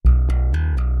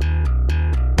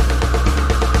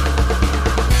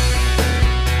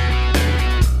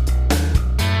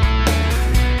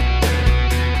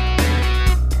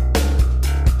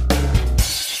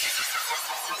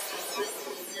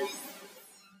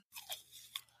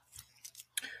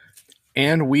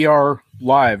And we are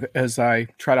live as I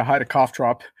try to hide a cough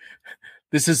drop.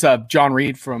 This is John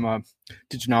Reed from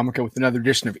Diginomica with another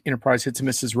edition of Enterprise Hits and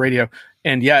Misses Radio.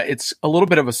 And yeah, it's a little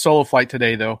bit of a solo flight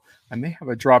today, though. I may have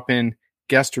a drop-in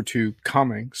guest or two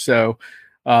coming. So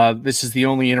this is the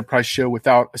only Enterprise show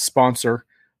without a sponsor,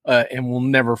 and we'll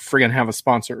never friggin' have a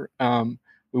sponsor.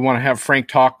 We want to have frank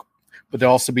talk, but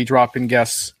there'll also be drop-in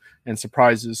guests and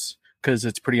surprises because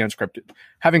it's pretty unscripted.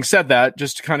 Having said that,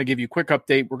 just to kind of give you a quick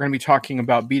update, we're going to be talking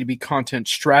about B2B content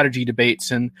strategy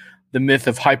debates and the myth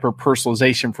of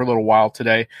hyper-personalization for a little while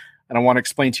today. And I want to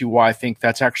explain to you why I think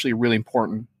that's actually a really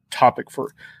important topic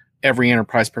for every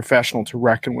enterprise professional to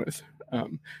reckon with,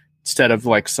 instead of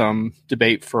like some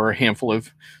debate for a handful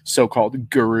of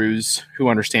so-called gurus who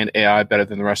understand AI better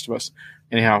than the rest of us.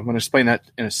 Anyhow, I'm going to explain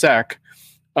that in a sec.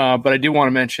 But I do want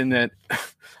to mention that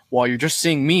while you're just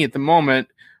seeing me at the moment,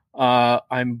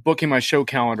 I'm booking my show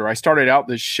calendar. I started out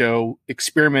this show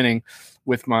experimenting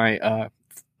with my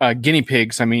guinea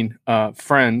pigs,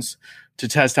 friends, to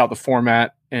test out the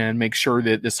format and make sure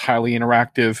that this highly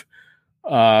interactive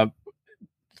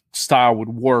style would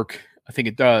work. I think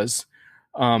it does.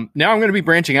 Now I'm going to be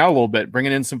branching out a little bit,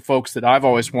 bringing in some folks that I've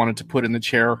always wanted to put in the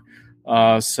chair,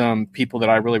 some people that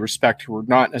I really respect who are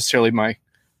not necessarily my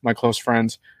close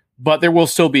friends. But there will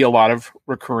still be a lot of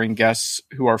recurring guests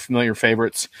who are familiar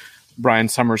favorites. Brian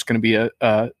Summers is going to be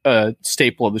a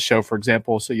staple of the show, for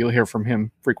example, so you'll hear from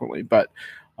him frequently. But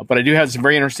I do have some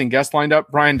very interesting guests lined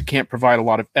up. Brian can't provide a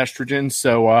lot of estrogen,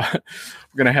 so we're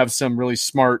going to have some really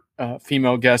smart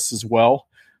female guests as well.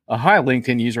 Hi,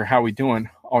 LinkedIn user. How we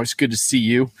doing? Always good to see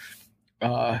you.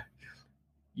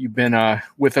 You've been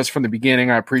with us from the beginning.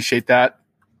 I appreciate that.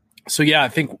 So yeah, I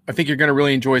think you're going to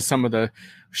really enjoy some of the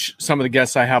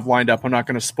guests I have lined up. I'm not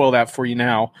going to spoil that for you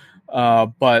now,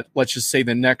 but let's just say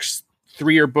the next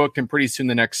 3 are booked, and pretty soon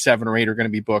the next 7 or 8 are going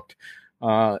to be booked.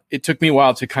 It took me a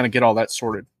while to kind of get all that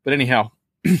sorted, but anyhow,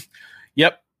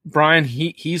 yep, Brian,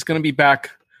 he's going to be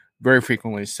back very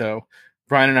frequently. So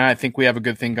Brian and I think we have a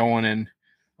good thing going,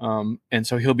 and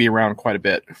so he'll be around quite a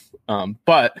bit.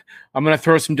 But I'm going to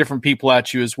throw some different people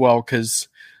at you as well, because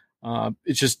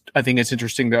it's just, I think it's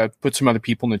interesting to put some other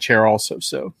people in the chair also.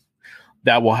 So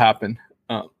that will happen.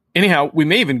 Anyhow, we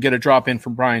may even get a drop in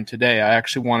from Brian today. I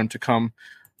actually want him to come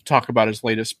talk about his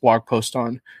latest blog post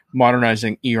on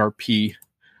modernizing ERP.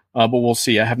 But we'll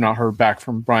see. I have not heard back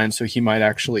from Brian, so he might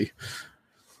actually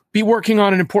be working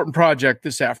on an important project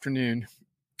this afternoon.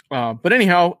 But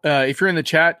anyhow, if you're in the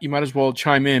chat, you might as well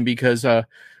chime in, because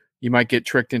you might get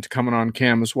tricked into coming on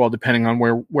cam as well, depending on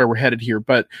where we're headed here.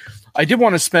 But I did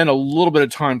want to spend a little bit of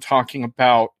time talking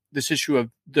about this issue of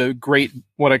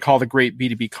what I call the great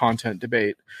B2B content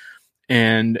debate.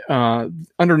 And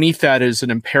underneath that is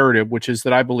an imperative, which is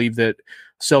that I believe that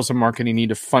sales and marketing need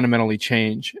to fundamentally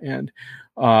change. And,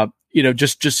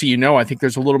 just so you know, I think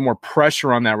there's a little more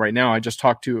pressure on that right now. I just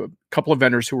talked to a couple of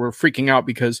vendors who were freaking out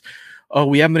because,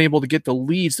 we haven't been able to get the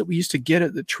leads that we used to get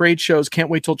at the trade shows. Can't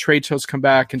wait till trade shows come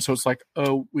back. And so it's like,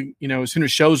 as soon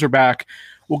as shows are back,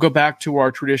 we'll go back to our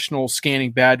traditional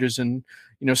scanning badges and,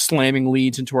 slamming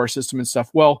leads into our system and stuff.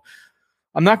 Well,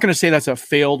 I'm not going to say that's a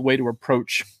failed way to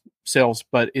approach sales,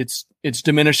 but it's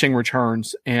diminishing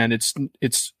returns, and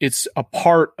it's a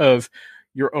part of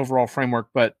your overall framework.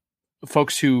 But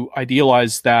folks who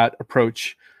idealize that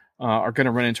approach are going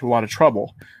to run into a lot of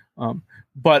trouble.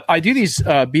 But I do these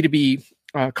B2B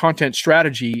content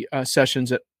strategy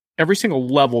sessions at every single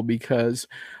level, because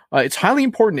it's highly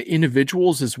important to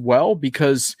individuals as well.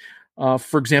 Because,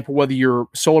 for example, whether you're a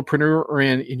solopreneur or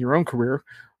in your own career,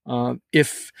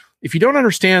 if you don't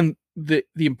understand the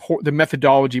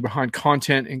methodology behind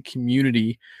content and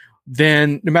community,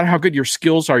 then no matter how good your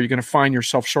skills are, you're going to find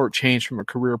yourself shortchanged from a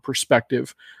career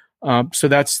perspective. So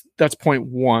that's point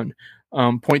one.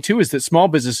 Point two is that small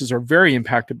businesses are very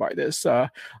impacted by this. I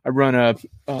run a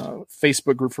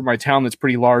Facebook group for my town that's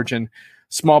pretty large, and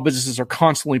small businesses are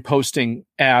constantly posting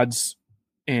ads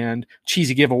and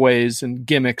cheesy giveaways and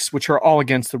gimmicks, which are all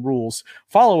against the rules.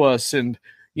 Follow us, and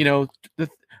the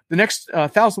next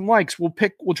 1,000 likes, we'll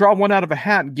draw one out of a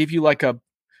hat and give you like a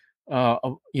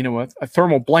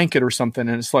thermal blanket or something.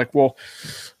 And it's like, well,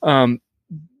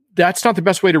 that's not the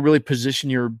best way to really position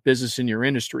your business in your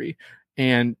industry.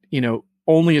 And,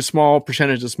 only a small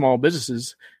percentage of small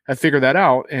businesses have figured that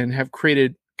out and have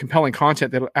created compelling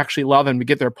content that will actually allow them to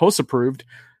get their posts approved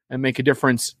and make a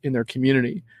difference in their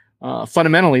community.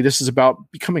 Fundamentally, this is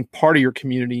about becoming part of your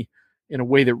community in a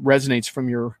way that resonates from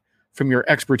your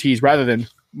expertise, rather than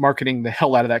marketing the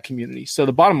hell out of that community. So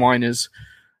the bottom line is,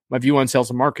 my view on sales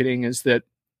and marketing is that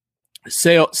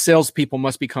salespeople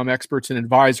must become experts and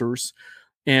advisors,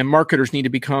 and marketers need to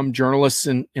become journalists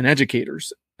and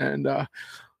educators. And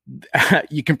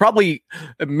you can probably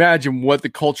imagine what the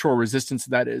cultural resistance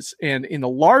to that is. And in the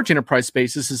large enterprise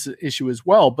space, this is an issue as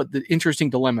well. But the interesting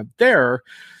dilemma there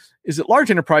is that large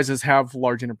enterprises have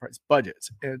large enterprise budgets.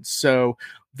 And so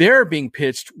they're being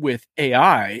pitched with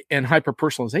AI and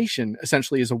hyper-personalization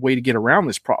essentially as a way to get around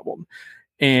this problem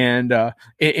and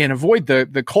avoid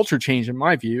the culture change, in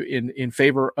my view, in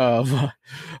favor of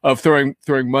throwing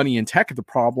money and tech at the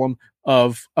problem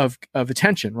of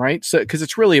attention, right? So because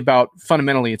it's really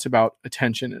fundamentally it's about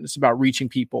attention, and it's about reaching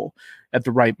people at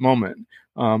the right moment.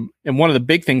 And one of the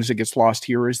big things that gets lost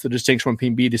here is the distinction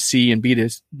between B2C and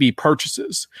B2B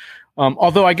purchases.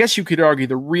 Although I guess you could argue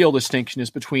the real distinction is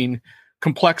between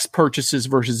complex purchases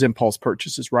versus impulse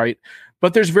purchases, right?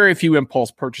 But there's very few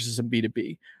impulse purchases in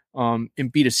B2B. In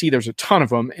B2C, there's a ton of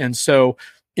them. And so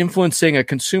influencing a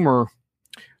consumer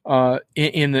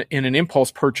in an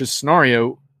impulse purchase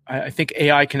scenario, I think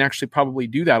AI can actually probably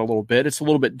do that a little bit. It's a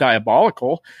little bit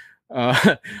diabolical.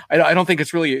 I don't think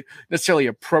it's really necessarily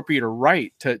appropriate or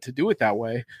right to do it that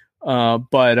way.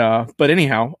 But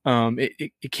anyhow,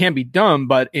 it can be done,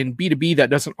 but in B2B that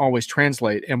doesn't always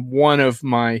translate. And one of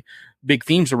my big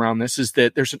themes around this is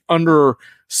that there's an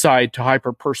underside to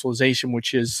hyper personalization,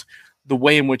 which is the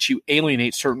way in which you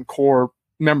alienate certain core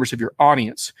members of your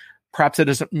audience. Perhaps it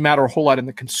doesn't matter a whole lot in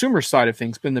the consumer side of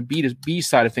things, but in the B2B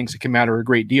side of things, it can matter a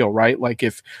great deal, right? Like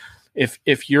if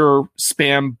your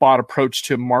spam bot approach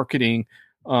to marketing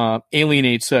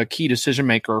alienates a key decision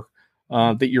maker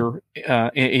that you're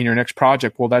in your next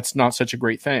project, well, that's not such a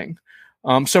great thing.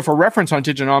 So for reference on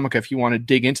Diginomica, if you want to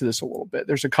dig into this a little bit,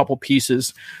 there's a couple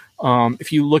pieces.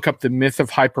 If you look up the myth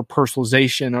of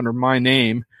hyper-personalization under my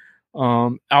name,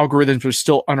 algorithms are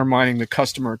still undermining the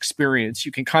customer experience.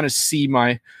 You can kind of see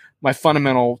my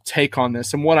fundamental take on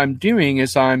this. And what I'm doing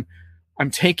is I'm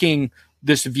taking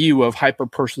this view of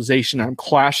hyper-personalization, I'm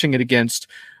clashing it against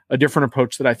a different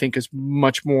approach that I think is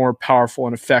much more powerful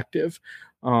and effective.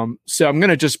 So I'm going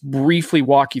to just briefly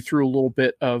walk you through a little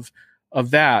bit of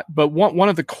that. But one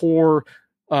of the core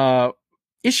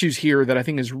issues here that I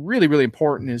think is really, really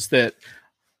important is that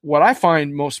what I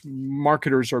find most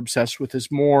marketers are obsessed with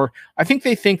is more, I think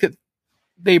that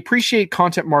they appreciate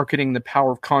content marketing, the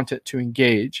power of content to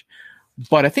engage,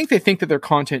 but I think they think that their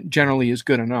content generally is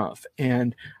good enough.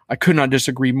 And I could not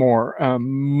disagree more.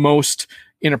 Most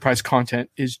enterprise content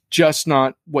is just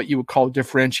not what you would call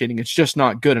differentiating. It's just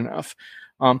not good enough.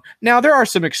 Now there are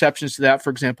some exceptions to that. For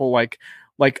example, like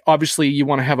obviously you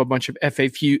want to have a bunch of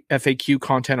FAQ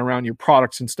content around your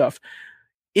products and stuff.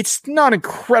 It's not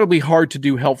incredibly hard to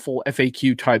do helpful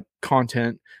FAQ type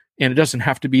content, and it doesn't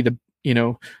have to be the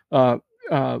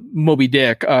Moby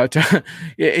Dick.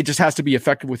 It just has to be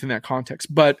effective within that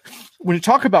context. But when you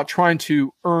talk about trying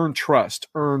to earn trust,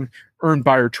 earn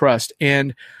buyer trust,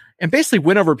 and basically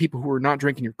win over people who are not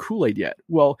drinking your Kool-Aid yet,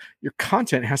 well, your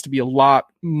content has to be a lot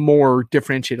more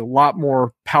differentiated, a lot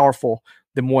more powerful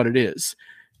than what it is.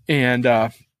 And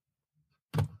I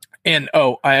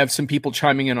have some people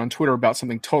chiming in on Twitter about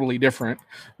something totally different,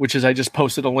 which is I just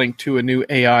posted a link to a new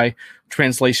AI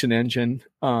translation engine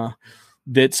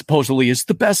that supposedly is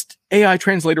the best AI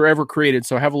translator ever created.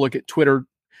 So have a look at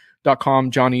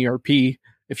twitter.com, JohnnyERP,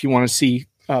 if you want to see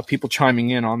people chiming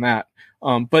in on that.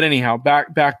 But anyhow,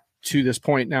 back to this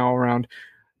point now around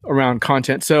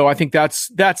content. So I think that's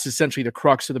essentially the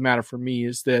crux of the matter for me,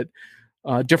 is that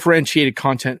differentiated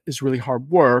content is really hard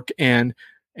work, and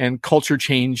culture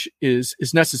change is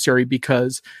necessary,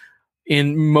 because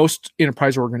in most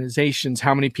enterprise organizations,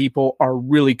 how many people are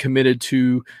really committed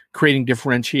to creating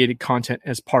differentiated content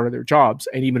as part of their jobs?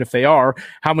 And even if they are,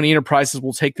 how many enterprises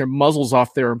will take their muzzles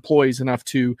off their employees enough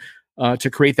to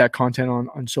create that content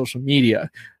on social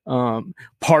media?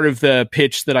 Part of the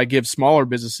pitch that I give smaller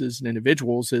businesses and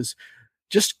individuals is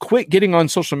just quit getting on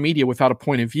social media without a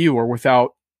point of view, or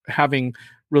without having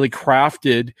really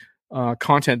crafted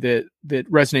content that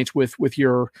resonates with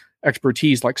your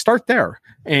expertise. Like, start there,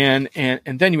 and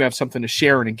then you have something to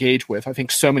share and engage with. I think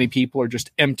so many people are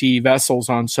just empty vessels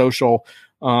on social.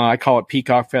 I call it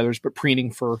peacock feathers, but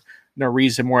preening for no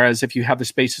reason. Whereas if you have the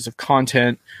spaces of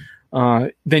content,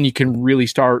 then you can really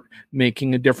start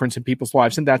making a difference in people's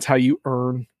lives, and that's how you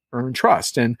earn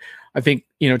trust. And I think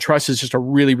trust is just a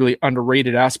really, really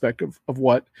underrated aspect of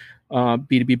what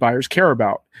B2B buyers care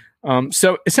about.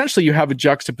 So essentially you have a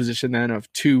juxtaposition then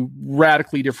of two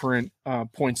radically different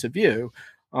points of view.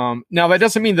 Now, that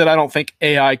doesn't mean that I don't think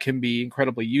AI can be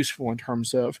incredibly useful in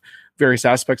terms of various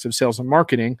aspects of sales and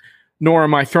marketing, nor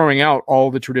am I throwing out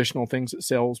all the traditional things that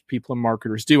salespeople and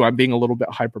marketers do. I'm being a little bit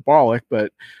hyperbolic,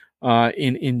 but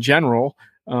in general,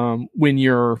 when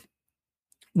you're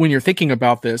thinking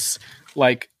about this,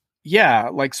 like, yeah,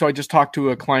 like, so I just talked to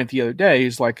a client the other day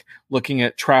who's like looking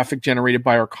at traffic generated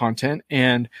by our content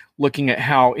and looking at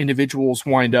how individuals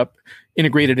wind up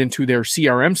integrated into their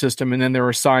CRM system. And then they're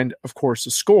assigned, of course,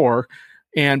 a score.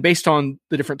 And based on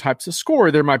the different types of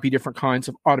score, there might be different kinds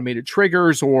of automated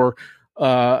triggers, or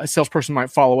a salesperson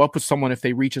might follow up with someone if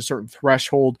they reach a certain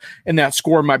threshold. And that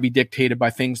score might be dictated by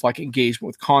things like engagement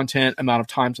with content, amount of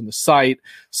times on the site,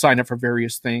 sign up for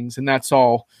various things. And that's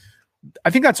all, I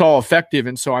think that's all effective.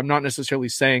 And so I'm not necessarily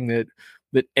saying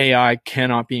that AI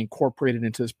cannot be incorporated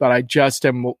into this, but I just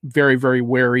am very, very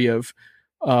wary of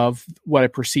what I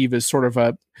perceive as sort of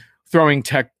a throwing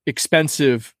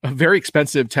very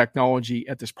expensive technology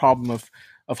at this problem of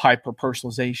hyper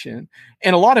personalization.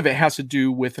 And a lot of it has to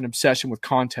do with an obsession with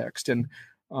context. And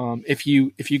if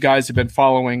you guys have been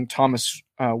following Thomas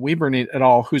Weber et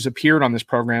al., who's appeared on this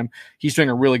program, he's doing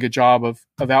a really good job of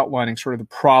outlining sort of the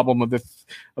problem of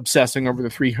obsessing over the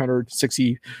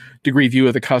 360 degree view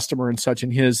of the customer and such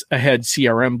in his Ahead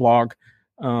CRM blog.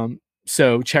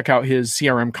 So check out his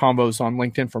CRM combos on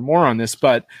LinkedIn for more on this.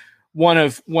 But one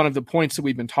of the points that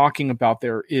we've been talking about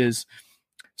there is,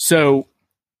 so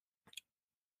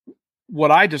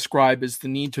what I describe is the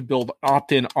need to build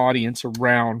opt-in audience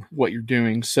around what you're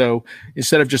doing. So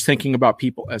instead of just thinking about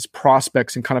people as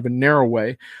prospects in kind of a narrow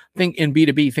way, think in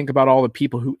B2B, think about all the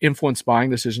people who influence buying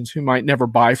decisions who might never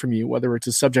buy from you, whether it's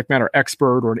a subject matter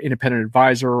expert or an independent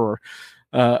advisor or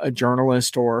a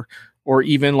journalist or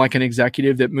even like an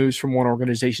executive that moves from one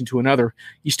organization to another.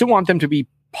 You still want them to be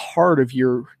part of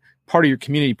your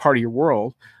community, part of your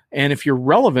world. And if you're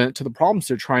relevant to the problems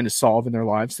they're trying to solve in their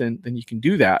lives, then you can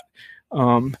do that.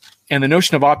 And the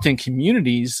notion of opt-in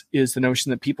communities is the notion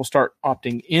that people start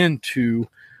opting into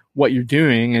what you're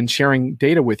doing and sharing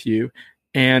data with you.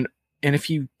 And if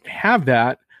you have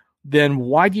that, then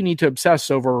why do you need to obsess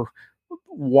over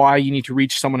why you need to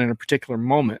reach someone in a particular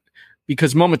moment?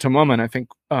 Because moment to moment, I think,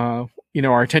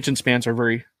 our attention spans are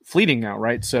very fleeting now,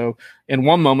 right? So in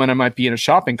one moment, I might be in a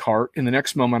shopping cart. In the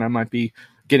next moment, I might be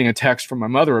getting a text from my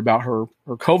mother about her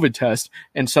COVID test,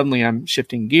 and suddenly I'm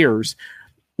shifting gears.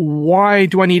 Why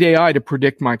do I need AI to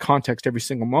predict my context every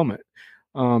single moment?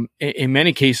 In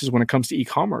many cases, when it comes to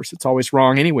e-commerce, it's always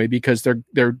wrong anyway, because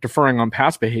they're deferring on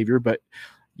past behavior. But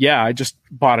yeah, I just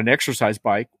bought an exercise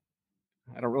bike.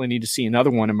 I don't really need to see another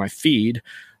one in my feed.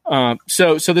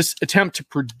 So this attempt to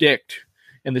predict,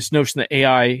 and this notion that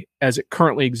AI as it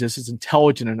currently exists is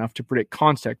intelligent enough to predict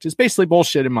context, is basically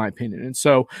bullshit in my opinion. And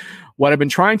so what I've been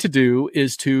trying to do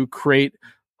is to create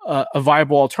a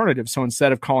viable alternative. So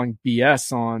instead of calling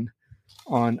BS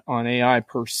on AI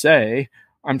per se,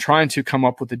 I'm trying to come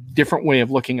up with a different way of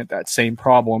looking at that same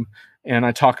problem. And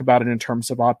I talk about it in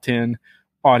terms of opt-in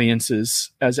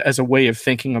audiences as a way of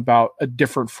thinking about a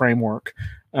different framework.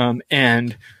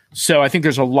 And so I think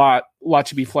there's a lot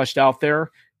to be fleshed out there.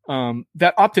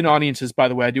 That opt-in audiences, by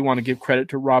the way, I do want to give credit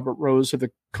to Robert Rose of the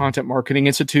Content Marketing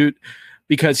Institute,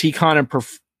 because he kind of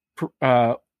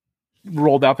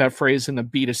rolled out that phrase in the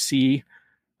B2C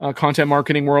content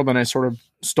marketing world, and I sort of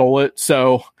stole it.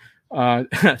 So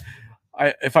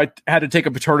if I had to take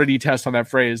a paternity test on that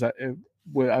phrase, I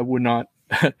would not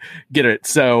get it.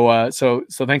 So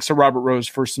thanks to Robert Rose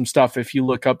for some stuff. If you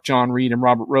look up John Reed and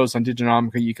Robert Rose on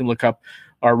Diginomica, you can look up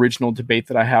our original debate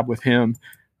that I have with him.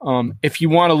 If you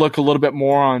want to look a little bit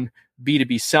more on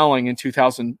B2B selling in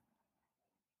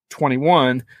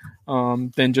 2021,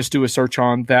 then just do a search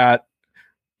on that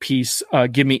piece,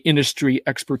 Give Me Industry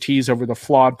Expertise Over the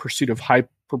Flawed Pursuit of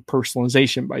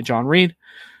Hyper-Personalization by John Reed.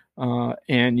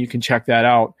 And you can check that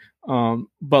out.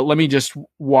 But let me just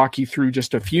walk you through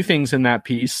just a few things in that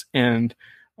piece. And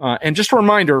just a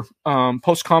reminder,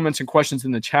 post comments and questions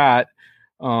in the chat.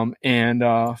 And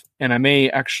I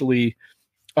may actually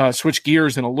switch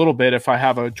gears in a little bit if I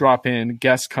have a drop-in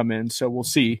guest come in. So we'll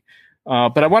see.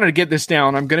 But I wanted to get this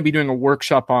down. I'm going to be doing a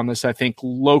workshop on this, I think,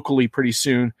 locally pretty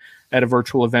soon at a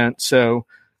virtual event. So,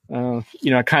 I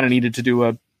kind of needed to do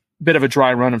a bit of a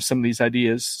dry run of some of these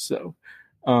ideas. So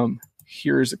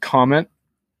here's a comment.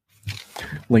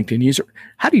 LinkedIn user: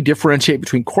 how do you differentiate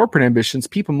between corporate ambitions,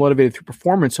 people motivated through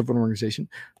performance of an organization,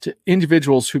 to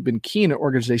individuals who've been key in an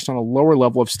organization on a lower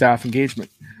level of staff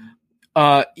engagement?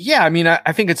 I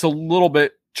think it's a little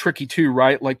bit tricky too,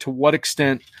 right? Like, to what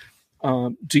extent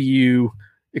do you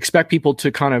expect people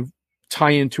to kind of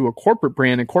tie into a corporate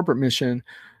brand and corporate mission,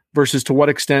 versus to what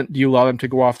extent do you allow them to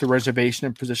go off the reservation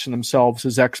and position themselves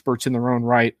as experts in their own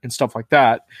right and stuff like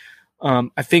that?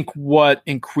 I think what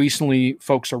increasingly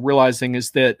folks are realizing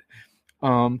is that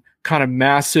kind of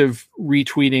massive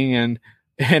retweeting and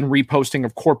reposting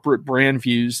of corporate brand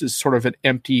views is sort of an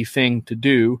empty thing to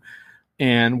do.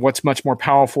 And what's much more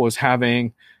powerful is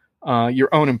having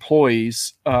your own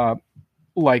employees,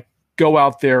 like go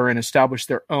out there and establish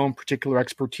their own particular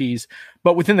expertise,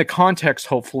 but within the context,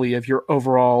 hopefully, of your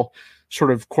overall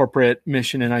sort of corporate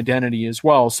mission and identity as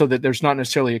well, so that there's not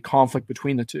necessarily a conflict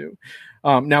between the two.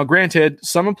 Now, granted,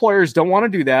 some employers don't want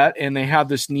to do that, and they have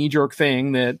this knee-jerk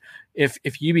thing that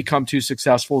if you become too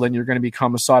successful, then you're going to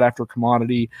become a sought-after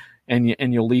commodity,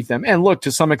 and you'll leave them. And look,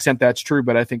 to some extent, that's true.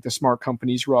 But I think the smart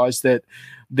companies realize that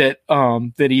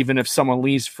even if someone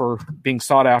leaves for being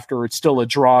sought after, it's still a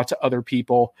draw to other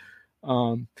people.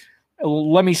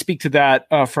 Let me speak to that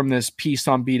from this piece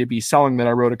on B2B selling that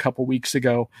I wrote a couple weeks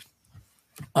ago.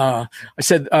 I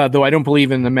said, though I don't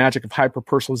believe in the magic of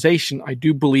hyper-personalization, I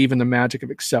do believe in the magic of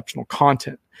exceptional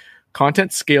content.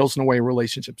 Content scales in a way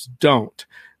relationships don't.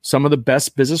 Some of the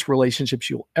best business relationships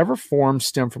you'll ever form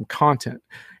stem from content.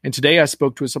 And today I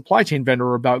spoke to a supply chain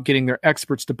vendor about getting their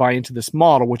experts to buy into this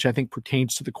model, which I think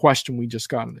pertains to the question we just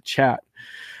got in the chat.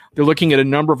 They're looking at a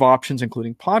number of options,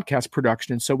 including podcast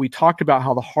production. And so we talked about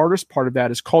how the hardest part of that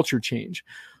is culture change.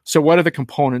 So what are the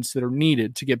components that are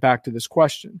needed to get back to this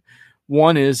question?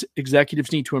 One is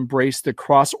executives need to embrace the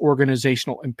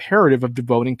cross-organizational imperative of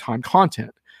devoting time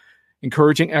content,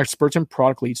 encouraging experts and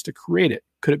product leads to create it.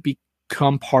 Could it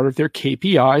become part of their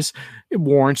KPIs? It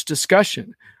warrants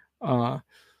discussion.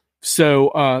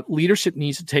 So leadership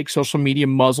needs to take social media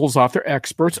muzzles off their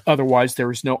experts. Otherwise,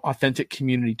 there is no authentic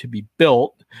community to be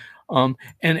built.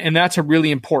 And that's a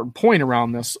really important point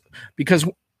around this, because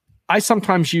I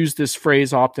sometimes use this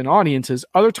phrase opt-in audiences.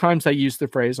 Other times I use the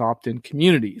phrase opt-in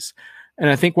communities. And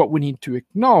I think what we need to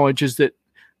acknowledge is that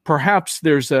perhaps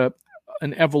there's an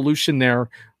evolution there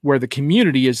where the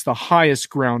community is the highest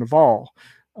ground of all.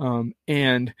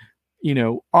 And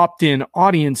opt-in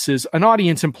audiences, an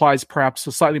audience implies perhaps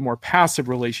a slightly more passive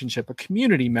relationship. A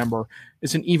community member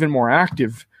is an even more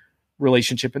active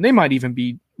relationship, and they might even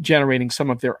be generating some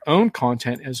of their own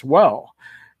content as well.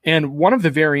 And one of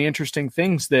the very interesting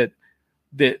things that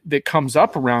comes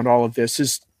up around all of this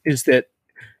is that,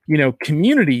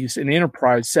 communities in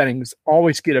enterprise settings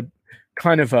always get a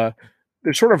kind of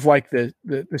they're sort of like the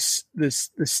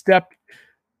step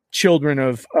children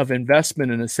of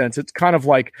investment in a sense. It's kind of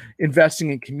like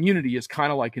investing in community is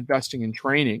kind of like investing in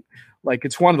training. Like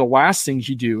it's one of the last things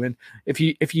you do. And if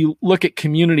you look at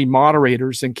community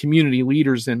moderators and community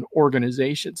leaders in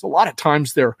organizations, a lot of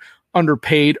times they're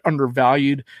underpaid,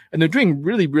 undervalued, and they're doing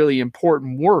really, really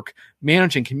important work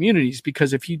managing communities,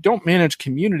 because if you don't manage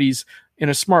communities in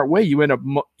a smart way, you end up,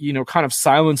 kind of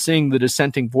silencing the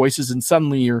dissenting voices, and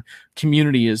suddenly your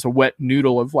community is a wet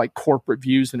noodle of like corporate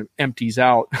views and it empties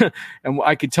out. And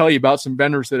I could tell you about some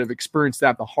vendors that have experienced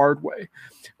that the hard way.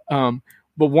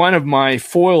 But one of my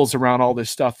foils around all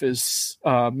this stuff is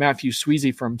Matthew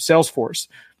Sweezy from Salesforce.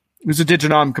 He was a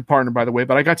Diginomica partner, by the way,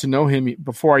 but I got to know him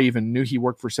before I even knew he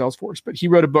worked for Salesforce. But he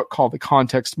wrote a book called The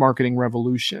Context Marketing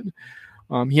Revolution.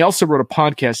 He also wrote a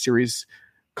podcast series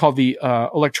called the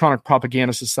Electronic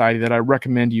Propaganda Society that I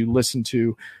recommend you listen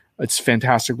to. It's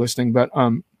fantastic listening. But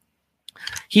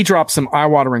he dropped some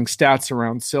eye-watering stats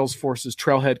around Salesforce's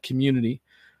Trailhead community.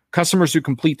 Customers who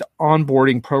complete the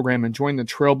onboarding program and join the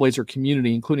Trailblazer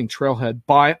community, including Trailhead,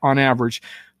 buy on average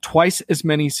twice as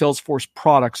many Salesforce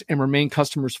products and remain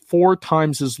customers 4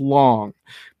 times as long,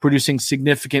 producing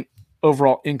significant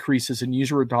overall increases in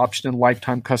user adoption and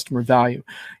lifetime customer value.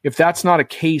 If that's not a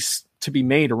case to be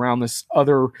made around this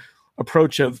other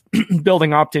approach of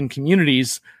building opt-in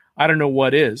communities, I don't know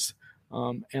what is.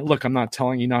 And look, I'm not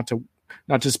telling you not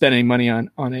to spend any money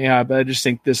on AI, but I just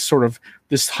think this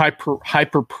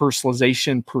hyper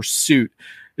personalization pursuit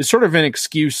is sort of an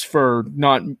excuse for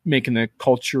not making the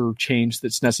culture change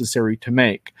that's necessary to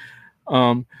make.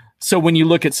 So when you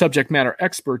look at subject matter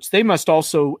experts, they must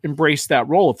also embrace that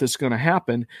role if this is going to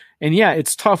happen. And yeah,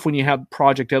 it's tough when you have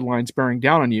project deadlines bearing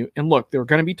down on you. And look, there are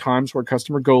going to be times where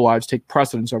customer go-lives take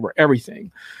precedence over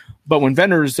everything. But when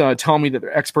vendors tell me that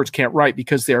their experts can't write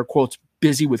because they are, quotes,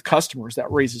 busy with customers,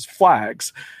 that raises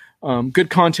flags. Good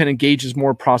content engages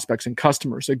more prospects and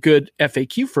customers. A good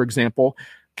FAQ, for example,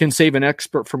 can save an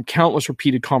expert from countless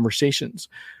repeated conversations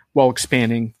while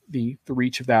expanding the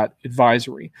reach of that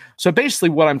advisory. So basically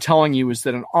what I'm telling you is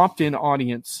that an opt-in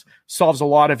audience solves a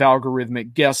lot of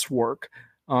algorithmic guesswork.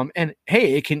 And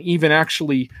hey, it can even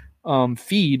actually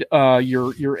feed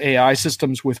your AI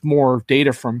systems with more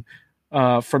data from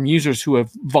users who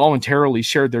have voluntarily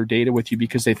shared their data with you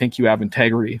because they think you have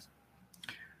integrity.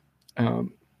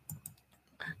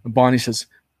 Bonnie says,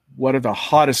 what are the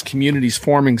hottest communities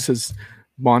forming, says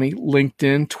Bonnie?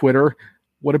 LinkedIn, Twitter.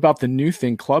 What about the new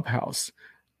thing, Clubhouse?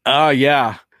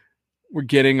 Yeah, we're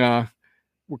getting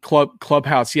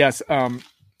Clubhouse. Yes.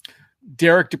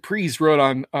 Derek DePries wrote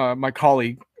on my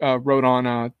colleague wrote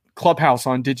on Clubhouse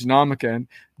on Diginomica, and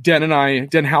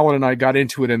Den Howland and I got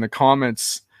into it in the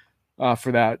comments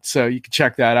for that. So you can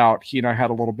check that out. He and I had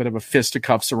a little bit of a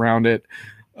fisticuffs around it.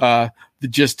 The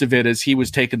gist of it is he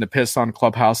was taking the piss on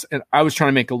Clubhouse, and I was trying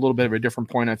to make a little bit of a different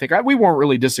point. I think we weren't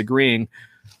really disagreeing.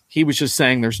 He was just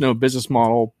saying there's no business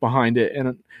model behind it.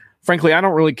 And frankly, I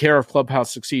don't really care if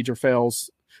Clubhouse succeeds or fails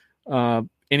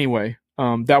anyway.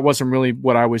 That wasn't really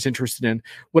what I was interested in.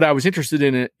 What I was interested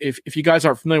in, if you guys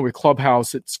aren't familiar with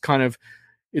Clubhouse, it's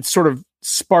sort of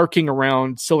sparking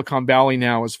around Silicon Valley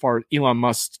now, as far as Elon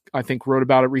Musk, I think, wrote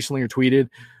about it recently or tweeted.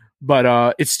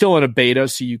 But it's still in a beta,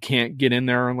 so you can't get in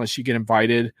there unless you get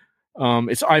invited.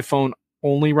 It's iPhone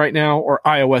only right now, or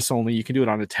iOS only. You can do it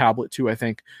on a tablet too, I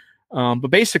think. But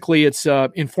basically, it's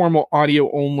informal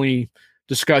audio only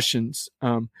discussions.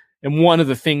 And one of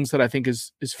the things that I think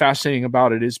is fascinating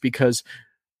about it is because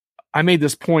I made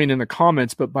this point in the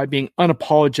comments, but by being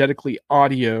unapologetically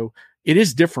audio, it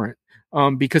is different.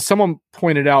 Because someone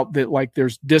pointed out that like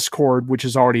there's Discord, which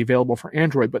is already available for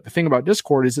Android. But the thing about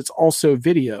Discord is it's also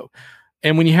video.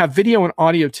 And when you have video and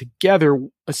audio together,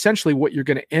 essentially what you're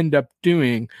going to end up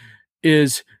doing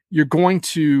is you're going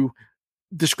to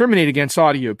discriminate against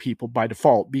audio people by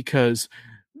default, because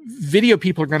video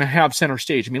people are going to have center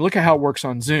stage. I mean, look at how it works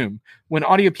on Zoom. When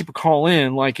audio people call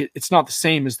in, like it's not the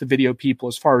same as the video people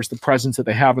as far as the presence that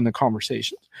they have in the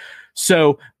conversations.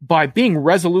 So by being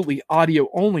resolutely audio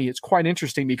only, it's quite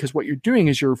interesting, because what you're doing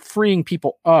is you're freeing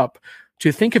people up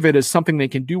to think of it as something they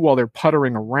can do while they're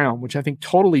puttering around, which I think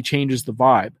totally changes the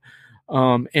vibe.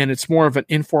 And it's more of an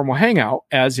informal hangout,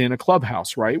 as in a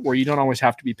Clubhouse, right? Where you don't always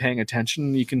have to be paying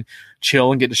attention. You can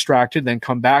chill and get distracted, then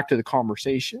come back to the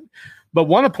conversation. But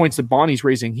one of the points that Bonnie's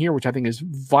raising here, which I think is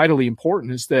vitally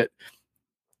important, is that,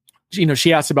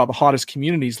 she asked about the hottest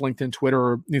communities, LinkedIn, Twitter,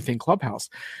 or New Thing, Clubhouse.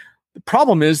 The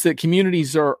problem is that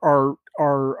communities are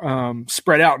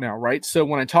spread out now, right? So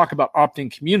when I talk about opt-in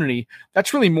community,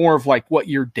 that's really more of like what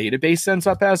your database ends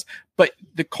up as. But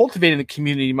the cultivating the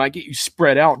community might get you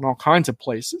spread out in all kinds of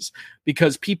places,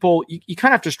 because people, you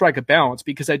kind of have to strike a balance,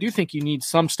 because I do think you need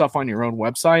some stuff on your own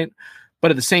website,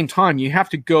 but at the same time, you have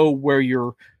to go where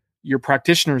your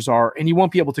practitioners are, and you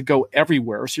won't be able to go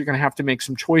everywhere. So you're going to have to make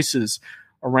some choices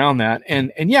around that.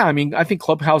 And yeah, I mean, I think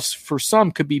Clubhouse for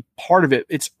some could be part of it.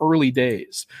 It's early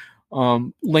days.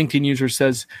 LinkedIn user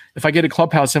says, if I get a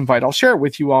Clubhouse invite, I'll share it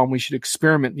with you all, and we should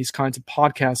experiment these kinds of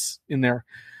podcasts in there.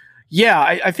 Yeah,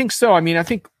 I think so. I mean, I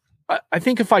think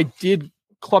if I did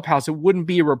Clubhouse, it wouldn't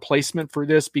be a replacement for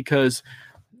this, because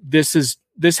this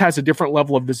has a different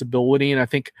level of visibility. And I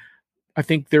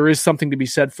think there is something to be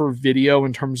said for video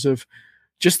in terms of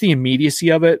just the immediacy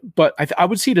of it. But I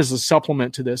would see it as a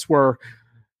supplement to this, where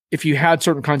if you had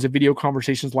certain kinds of video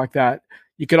conversations like that,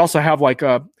 you could also have like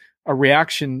a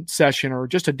reaction session, or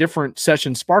just a different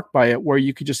session sparked by it, where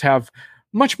you could just have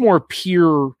much more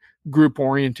peer group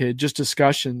oriented, just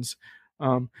discussions.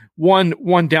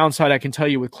 One downside I can tell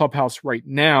you with Clubhouse right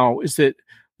now is that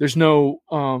there's no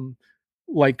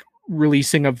like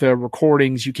releasing of the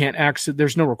recordings. You can't access,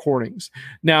 there's no recordings.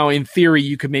 Now, in theory,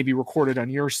 you could maybe record it on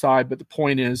your side, but the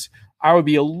point is, I would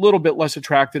be a little bit less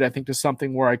attracted, I think, to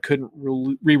something where I couldn't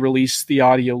re-release the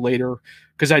audio later,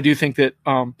 because I do think that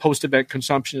post-event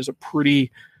consumption is a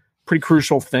pretty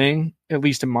crucial thing, at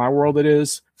least in my world it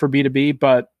is, for B2B.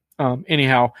 But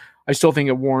anyhow, I still think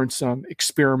it warrants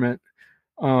experiment.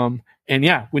 And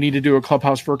yeah, we need to do a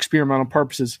Clubhouse for experimental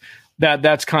purposes.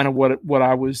 That's kind of what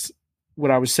I was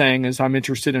saying, is I'm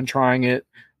interested in trying it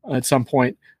at some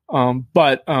point.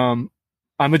 But I'm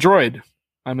a Droid.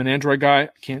 I'm an Android guy. I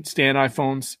can't stand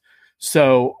iPhones.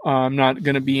 So I'm not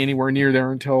going to be anywhere near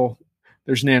there until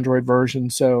there's an Android version.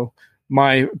 So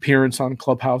my appearance on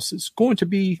Clubhouse is going to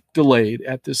be delayed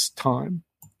at this time.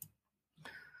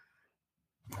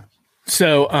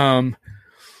 So,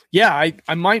 yeah,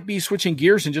 I might be switching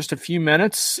gears in just a few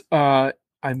minutes. I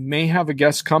may have a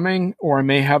guest coming, or I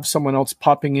may have someone else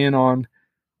popping in on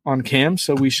cam.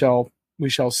 So we shall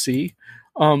see.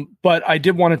 But I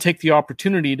did want to take the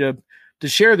opportunity to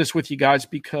share this with you guys,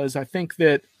 because I think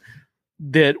that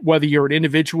whether you're an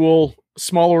individual,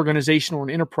 small organization, or an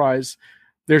enterprise,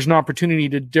 there's an opportunity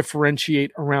to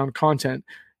differentiate around content.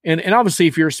 And obviously,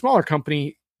 if you're a smaller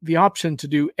company, the option to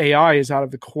do AI is out of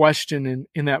the question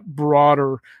in that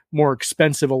broader, more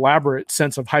expensive, elaborate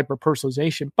sense of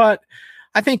hyper-personalization. But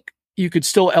I think you could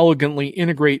still elegantly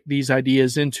integrate these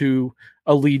ideas into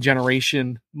a lead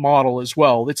generation model as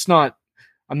well.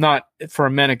 I'm not for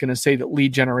a minute going to say that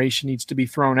lead generation needs to be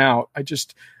thrown out.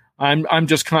 I'm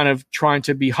just kind of trying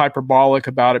to be hyperbolic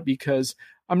about it, because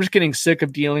I'm just getting sick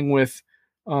of dealing with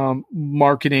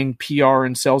marketing, PR,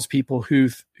 and salespeople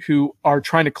who are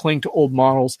trying to cling to old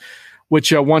models,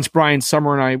 which once Brian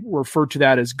Summer and I referred to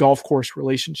that as golf course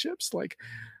relationships. Like,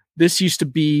 this used to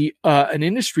be an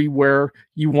industry where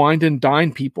you wine and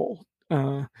dine people.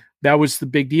 That was the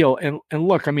big deal. And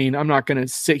look, I mean, I'm not going to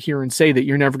sit here and say that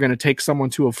you're never going to take someone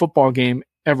to a football game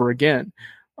ever again.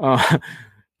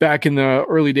 Back in the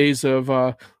early days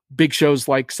of big shows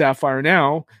like Sapphire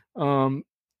Now,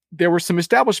 there were some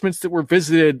establishments that were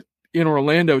visited in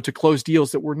Orlando to close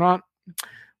deals that were not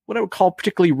what I would call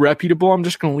particularly reputable. I'm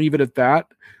just going to leave it at that.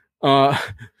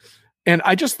 And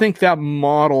I just think that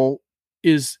model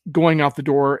is going out the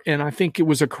door. And I think it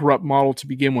was a corrupt model to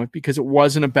begin with, because it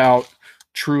wasn't about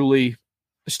truly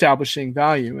establishing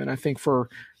value. And I think for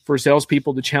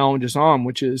salespeople, the challenge is on,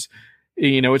 which is,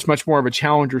 it's much more of a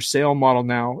challenger sale model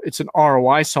now. It's an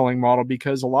ROI selling model,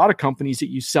 because a lot of companies that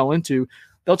you sell into,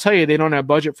 they'll tell you they don't have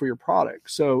budget for your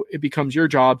product. So it becomes your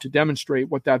job to demonstrate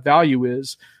what that value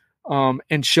is,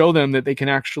 and show them that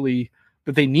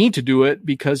that they need to do it,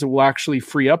 because it will actually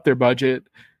free up their budget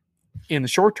in the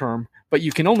short term. But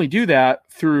you can only do that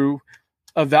through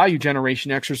a value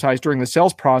generation exercise during the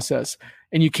sales process.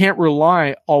 And you can't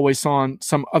rely always on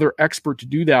some other expert to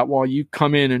do that while you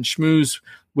come in and schmooze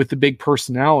with the big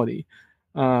personality.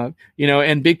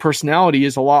 And big personality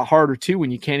is a lot harder too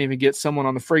when you can't even get someone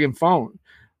on the friggin' phone.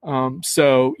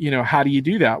 So how do you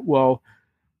do that? Well,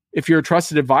 if you're a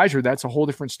trusted advisor, that's a whole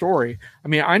different story. I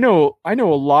mean, I know a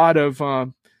lot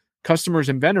of customers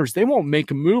and vendors, they won't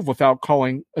make a move without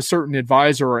calling a certain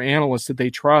advisor or analyst that they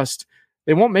trust.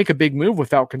 They won't make a big move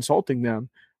without consulting them.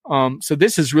 So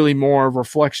this is really more of a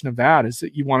reflection of that, is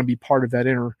that you want to be part of that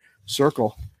inner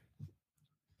circle.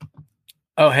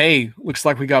 Oh, hey, looks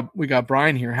like we got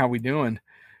Brian here. How we doing?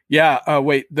 Yeah.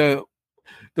 Wait,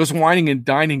 those whining and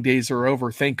dining days are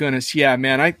over. Thank goodness. Yeah,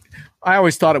 man. I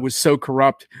always thought it was so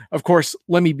corrupt. Of course,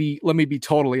 let me be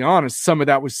totally honest. Some of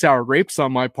that was sour grapes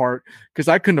on my part, because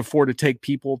I couldn't afford to take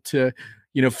people to,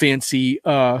 fancy,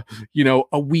 a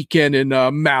weekend in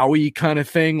Maui kind of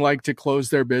thing, like to close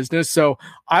their business. So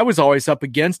I was always up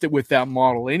against it with that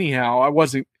model. Anyhow,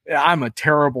 I'm a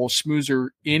terrible schmoozer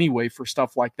anyway for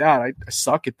stuff like that. I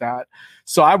suck at that.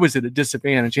 So I was at a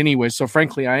disadvantage anyway. So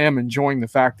frankly, I am enjoying the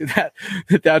fact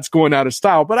that's going out of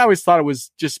style, but I always thought it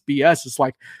was just BS. It's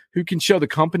like, who can show the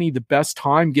company the best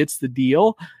time gets the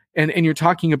deal. And you're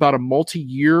talking about a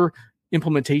multi-year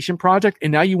implementation project.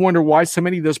 And now you wonder why so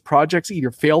many of those projects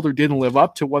either failed or didn't live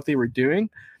up to what they were doing.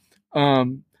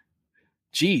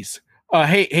 Geez.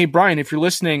 Hey, Brian, if you're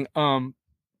listening,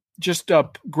 just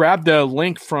grab the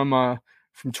link from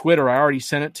Twitter. I already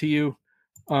sent it to you.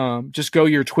 Just go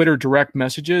your Twitter direct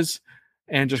messages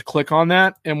and just click on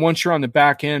that. And once you're on the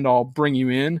back end, I'll bring you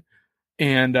in.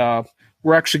 And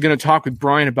we're actually going to talk with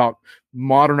Brian about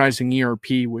modernizing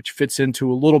ERP, which fits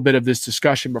into a little bit of this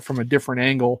discussion, but from a different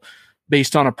angle,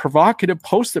 based on a provocative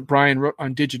post that Brian wrote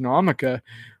on Diginomica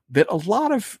that a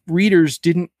lot of readers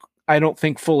didn't, I don't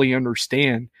think, fully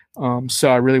understand.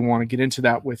 So I really want to get into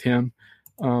that with him.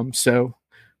 So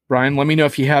Brian, let me know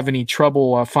if you have any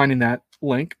trouble finding that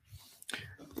link.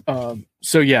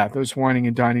 So yeah, those whining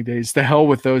and dining days, the hell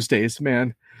with those days,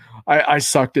 man. I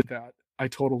sucked at that. I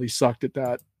totally sucked at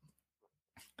that.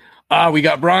 We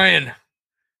got Brian.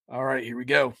 All right, here we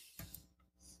go.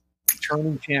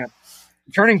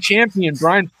 Returning champion,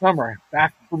 Brian Summer,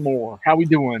 back for more. How we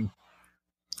doing?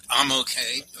 I'm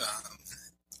okay.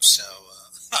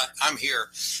 I'm here.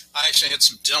 I actually had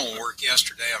some dental work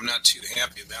yesterday. I'm not too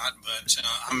happy about, but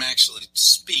I'm actually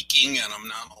speaking, and I'm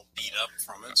not all beat up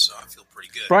from it, so I feel pretty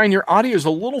good. Brian, your audio is a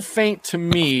little faint to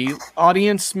me.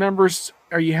 Audience members,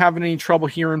 are you having any trouble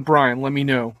hearing Brian? Let me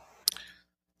know.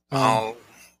 Let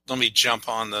me jump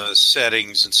on the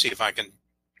settings and see if I can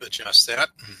adjust that.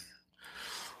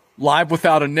 Live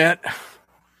without a net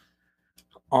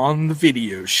on the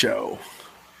video show.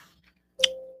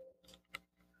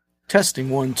 Testing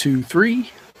 1, 2, 3.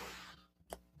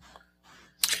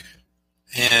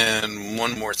 And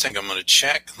one more thing I'm going to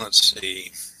check. Let's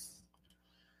see.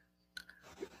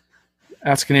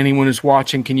 Asking anyone who's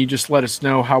watching, can you just let us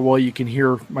know how well you can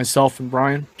hear myself and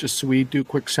Brian, just so we do a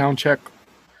quick sound check?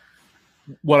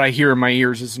 What I hear in my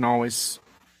ears isn't always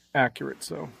accurate,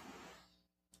 so.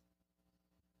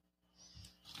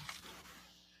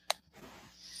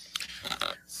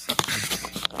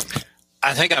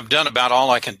 I think I've done about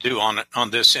all I can do on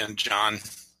this end, John.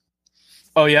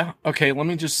 Oh yeah? Okay, let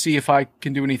me just see if I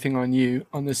can do anything on you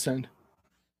on this end.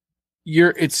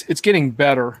 It's getting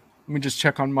better. Let me just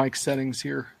check on mic settings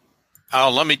here.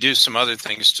 Oh, let me do some other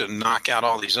things to knock out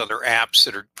all these other apps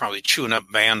that are probably chewing up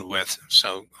bandwidth.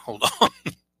 So hold on.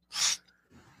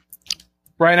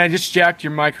 Brian, I just jacked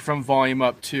your microphone volume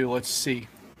up too. Let's see.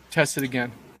 Test it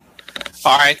again.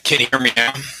 All right. Can you hear me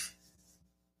now?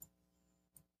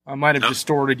 I might have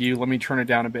distorted you. Let me turn it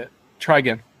down a bit. Try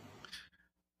again.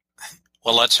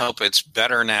 Well, let's hope it's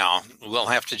better now. We'll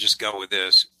have to just go with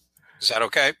this. Is that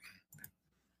okay?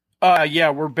 Yeah,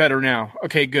 we're better now.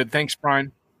 Okay, good. Thanks,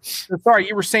 Brian. So, sorry,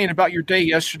 you were saying about your day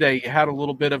yesterday. You had a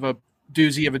little bit of a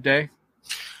doozy of a day.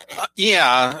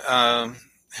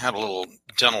 Had a little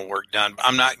dental work done.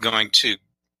 I'm not going to,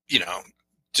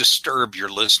 disturb your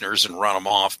listeners and run them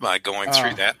off by going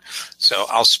through that. So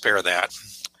I'll spare that.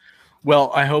 Well,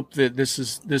 I hope that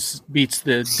this beats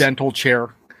the dental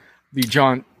chair. The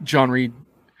John Reed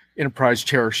Enterprise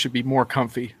chair should be more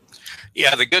comfy.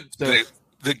 Yeah,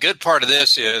 the good part of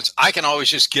this is I can always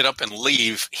just get up and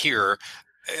leave here.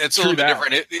 It's a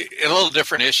little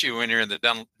different issue when you're in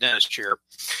the dentist chair.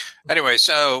 Anyway,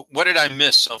 so what did I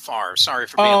miss so far? Sorry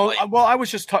for being late. Well, I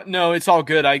was just no, it's all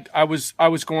good. I was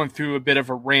going through a bit of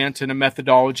a rant and a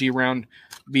methodology around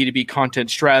B2B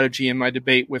content strategy in my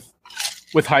debate with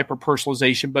hyper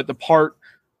personalization. But the part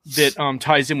that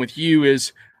ties in with you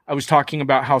is I was talking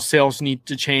about how sales need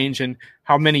to change and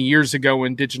how many years ago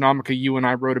in Diginomica, you and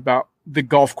I wrote about the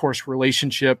golf course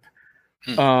relationship,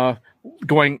 thankfully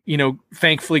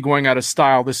going out of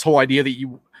style. This whole idea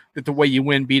that the way you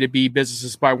win B2B business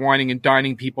is by whining and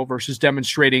dining people versus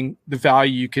demonstrating the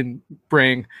value you can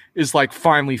bring is like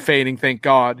finally fading. Thank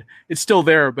God. It's still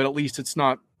there, but at least it's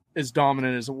not as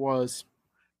dominant as it was.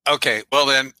 Okay. Well,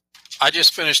 then I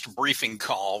just finished a briefing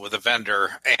call with a vendor,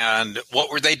 and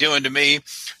what were they doing to me?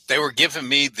 They were giving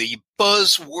me the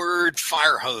buzzword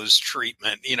fire hose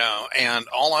treatment, and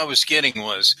all I was getting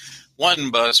was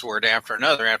one buzzword after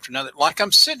another. Like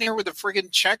I'm sitting here with a friggin'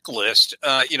 checklist,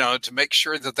 to make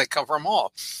sure that they cover them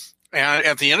all. And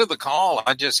at the end of the call,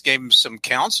 I just gave them some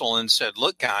counsel and said,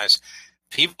 look, guys,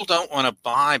 people don't want to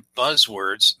buy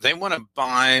buzzwords. They want to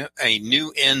buy a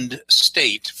new end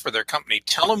state for their company.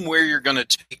 Tell them where you're going to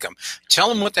take them. Tell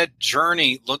them what that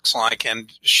journey looks like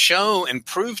and show and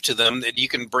prove to them that you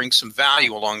can bring some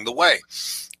value along the way.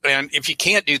 And if you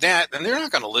can't do that, then they're not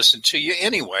going to listen to you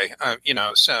anyway.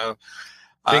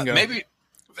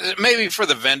 Maybe for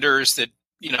the vendors that,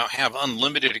 have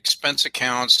unlimited expense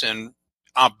accounts and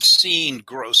obscene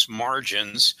gross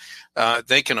margins,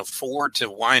 they can afford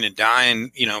to wine and dine,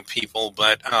 people.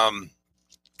 But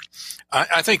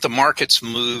I think the market's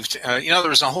moved. There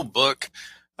was a whole book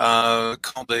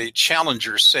called The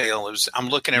Challenger Sale. I'm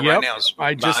looking at right now.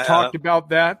 I just talked about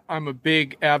that. I'm a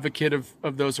big advocate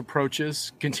of those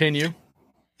approaches. Continue.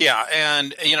 Yeah,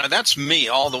 and that's me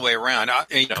all the way around.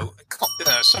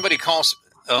 Somebody calls.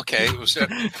 Okay, it was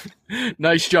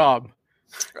nice job.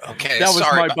 Okay, that was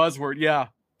my buzzword. Yeah,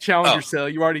 Challenger Sale.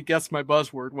 You already guessed my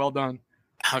buzzword. Well done.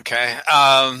 Okay.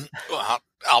 Well,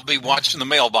 I'll be watching the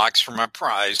mailbox for my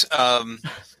prize.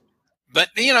 But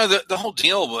the whole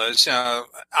deal was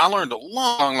I learned a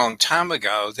long, long time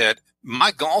ago that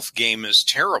my golf game is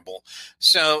terrible.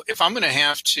 So if I'm going to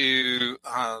have to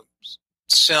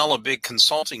sell a big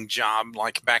consulting job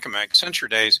like back in my Accenture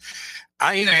days,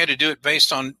 I either had to do it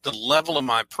based on the level of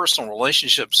my personal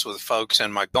relationships with folks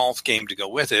and my golf game to go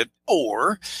with it,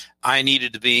 or I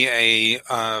needed to be a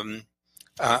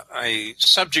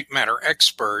subject matter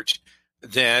expert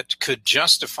that could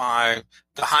justify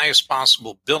the highest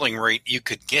possible billing rate you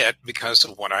could get because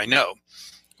of what I know.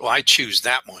 Well, I choose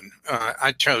that one.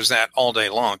 I chose that all day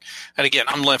long. And again,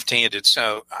 I'm left-handed,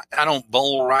 so I don't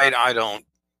bowl right. I don't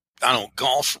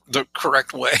golf the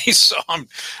correct way. So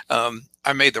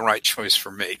I made the right choice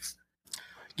for me.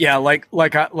 Yeah, like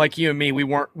you and me, we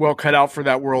weren't well cut out for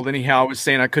that world. Anyhow, I was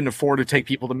saying I couldn't afford to take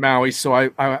people to Maui, so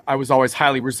I was always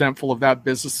highly resentful of that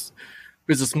business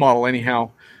model.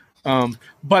 Anyhow,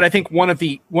 but I think one of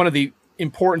the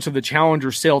importance of the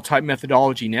Challenger Sale type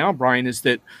methodology now, Brian, is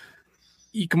that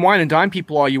you can wine and dine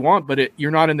people all you want, but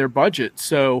you're not in their budget,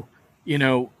 so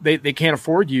they can't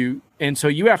afford you, and so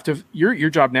you have to. Your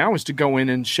job now is to go in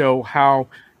and show how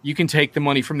you can take the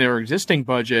money from their existing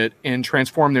budget and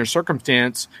transform their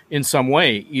circumstance in some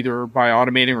way, either by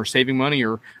automating or saving money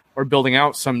or building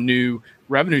out some new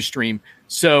revenue stream.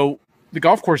 So the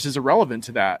golf course is irrelevant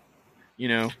to that,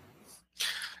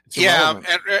 It's irrelevant.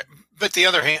 But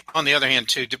on the other hand,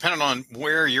 too, depending on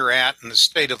where you're at in the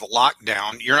state of the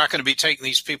lockdown, you're not going to be taking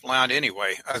these people out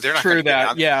anyway. They're not. True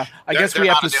that. Yeah, I guess we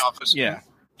have to. Office. Yeah,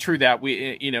 true that.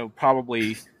 We,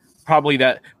 probably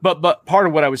that. But part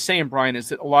of what I was saying, Brian, is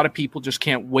that a lot of people just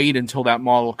can't wait until that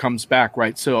model comes back,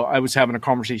 right? So I was having a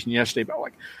conversation yesterday about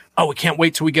we can't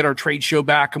wait till we get our trade show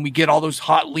back and we get all those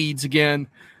hot leads again.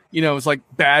 It's like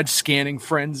badge scanning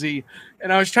frenzy.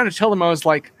 And I was trying to tell them, I was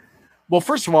like, Well,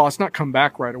 first of all, it's not come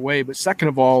back right away. But second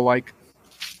of all, like,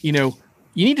 you know,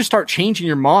 you need to start changing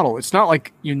your model. It's not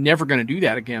like you're never going to do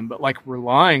that again, but like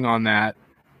relying on that,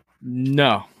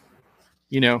 no.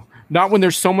 You know, not when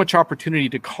there's so much opportunity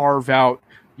to carve out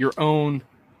your own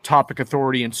topic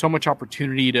authority and so much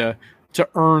opportunity to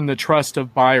earn the trust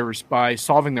of buyers by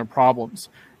solving their problems.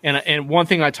 And one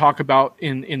thing I talk about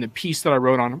in the piece that I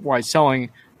wrote on why selling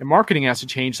and marketing has to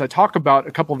change, I talk about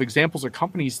a couple of examples of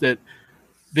companies that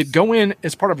go in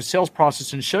as part of a sales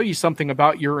process and show you something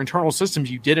about your internal systems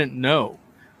you didn't know.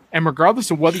 And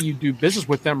regardless of whether you do business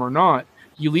with them or not,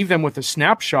 you leave them with a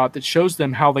snapshot that shows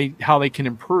them how they can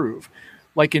improve.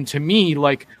 Like, and to me,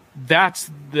 like, that's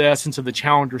the essence of the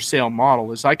challenger sale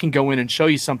model, is I can go in and show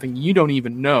you something you don't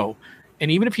even know.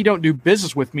 And even if you don't do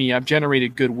business with me, I've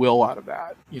generated goodwill out of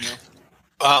that, you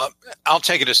know? I'll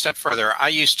take it a step further. I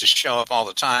used to show up all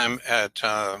the time at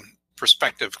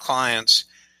prospective clients,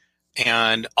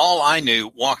 and all I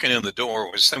knew walking in the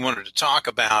door was they wanted to talk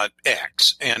about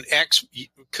X, and X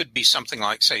could be something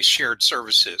like, say, shared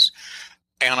services.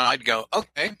 And I'd go,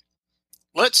 okay,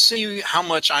 let's see how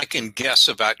much I can guess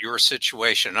about your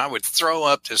situation. I would throw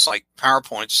up this like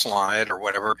PowerPoint slide or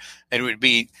whatever, and it would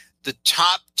be the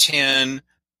top 10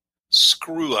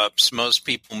 screw ups most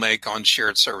people make on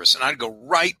shared service. And I'd go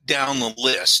right down the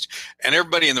list, and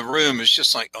everybody in the room is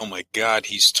just like, oh my God,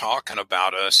 he's talking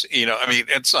about us. You know, I mean,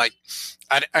 it's like,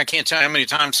 I can't tell you how many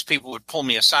times people would pull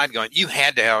me aside going, you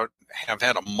had to have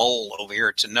had a mole over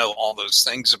here to know all those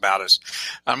things about us.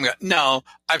 I'm going, no,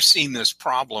 I've seen this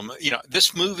problem. You know,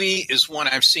 this movie is one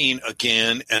I've seen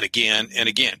again and again and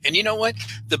again. And you know what?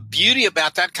 The beauty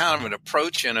about that kind of an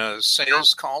approach in a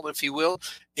sales call, if you will,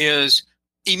 is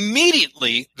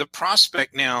immediately the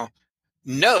prospect now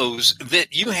knows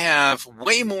that you have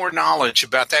way more knowledge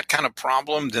about that kind of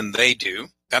problem than they do.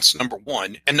 That's number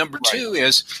one. And number two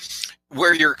is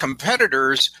where your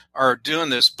competitors are doing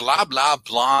this blah, blah,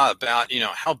 blah about, you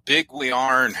know, how big we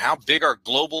are and how big our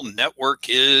global network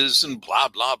is and blah,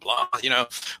 blah, blah, you know.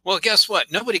 Well, guess what?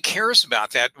 Nobody cares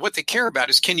about that. What they care about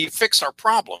is, can you fix our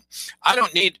problem? I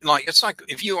don't need, like, it's like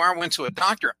if you went to a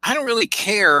doctor, I don't really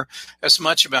care as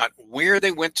much about where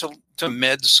they went to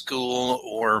med school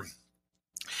or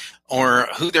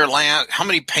who how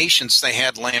many patients they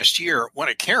had last year. What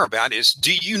I care about is,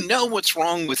 do you know what's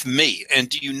wrong with me? And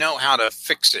do you know how to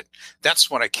fix it?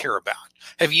 That's what I care about.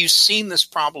 Have you seen this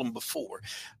problem before?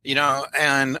 You know,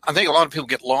 and I think a lot of people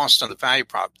get lost on the value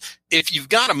prop. If you've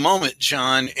got a moment,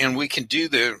 John, and we can do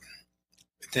the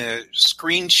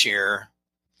screen share,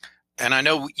 and I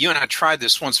know you and I tried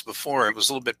this once before. It was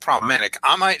a little bit problematic.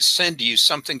 I might send you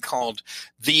something called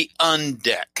the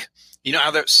Undeck. You know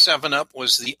how that 7-Up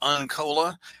was the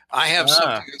Uncola? I have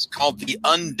something that's called the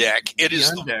Undeck. It is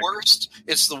the worst.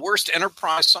 It's the worst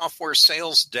enterprise software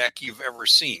sales deck you've ever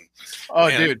seen. Oh,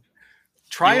 and dude,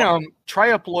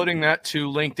 try uploading that to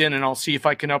LinkedIn, and I'll see if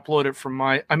I can upload it from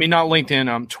not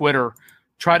LinkedIn, Twitter.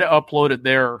 Try to upload it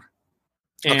there,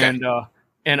 and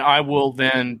I will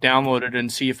then download it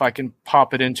and see if I can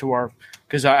pop it into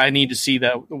because I need to see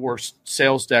the worst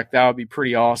sales deck. That would be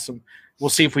pretty awesome. We'll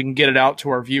see if we can get it out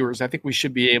to our viewers. I think we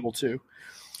should be able to.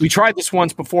 We tried this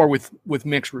once before with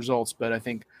mixed results, but I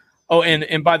think. Oh,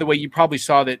 and by the way, you probably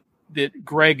saw that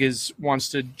Greg wants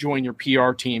to join your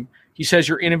PR team. He says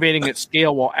you're innovating at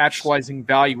scale while actualizing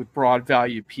value with broad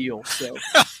value appeal. So,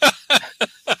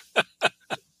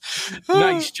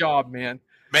 nice job, man.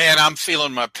 Man, I'm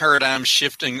feeling my paradigm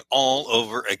shifting all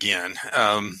over again.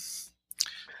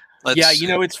 Yeah, you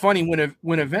know, it's funny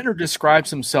when a vendor describes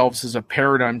themselves as a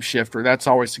paradigm shifter, that's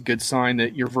always a good sign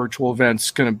that your virtual event's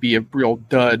going to be a real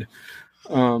dud.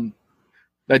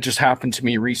 That just happened to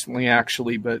me recently,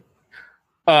 actually. But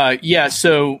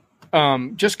so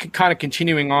just kind of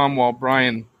continuing on while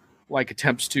Brian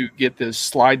attempts to get this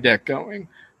slide deck going.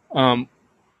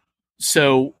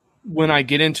 So when I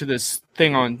get into this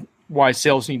thing on why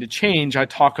sales need to change, I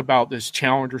talk about this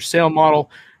challenger sale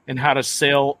model and how to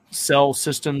sell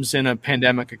systems in a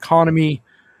pandemic economy.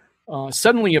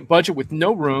 Suddenly a budget with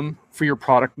no room for your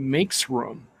product makes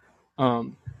room,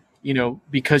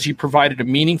 because you provided a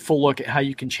meaningful look at how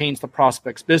you can change the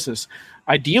prospect's business,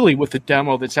 ideally with a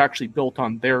demo that's actually built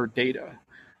on their data.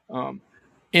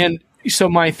 And so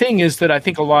my thing is that I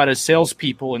think a lot of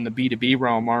salespeople in the B2B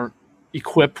realm aren't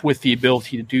equipped with the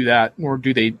ability to do that, nor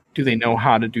do they know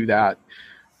how to do that.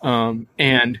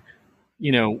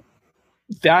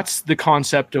 That's the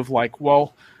concept of I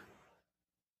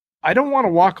don't want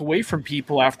to walk away from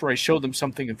people after I show them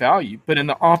something of value. But in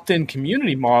the opt-in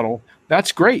community model,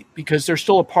 that's great because they're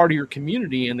still a part of your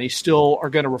community and they still are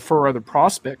going to refer other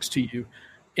prospects to you.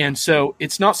 And so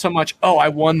it's not so much, oh, I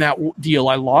won that deal,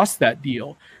 I lost that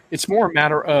deal. It's more a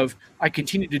matter of I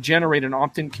continue to generate an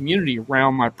opt-in community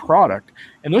around my product,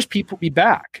 and those people be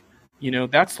back.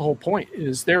 That's the whole point.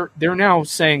 Is they're now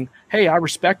saying, "Hey, I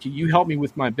respect you. You help me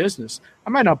with my business. I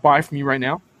might not buy from you right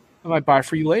now. I might buy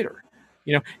for you later."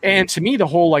 And to me, the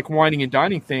whole like whining and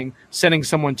dining thing, sending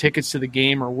someone tickets to the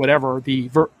game or whatever, the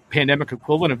pandemic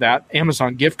equivalent of that,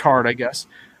 Amazon gift card, I guess,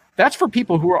 that's for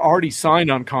people who are already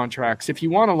signed on contracts. If you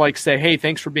want to like say, "Hey,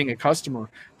 thanks for being a customer,"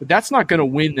 but that's not going to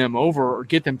win them over or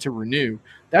get them to renew.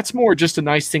 That's more just a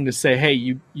nice thing to say, "Hey,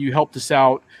 you helped us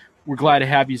out. We're glad to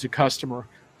have you as a customer."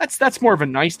 That's more of a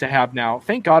nice to have now.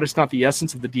 Thank God it's not the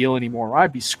essence of the deal anymore.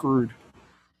 I'd be screwed.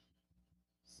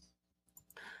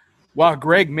 Wow,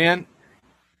 Greg, man,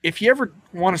 if you ever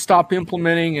want to stop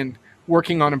implementing and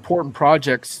working on important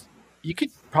projects, you could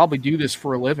probably do this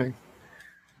for a living.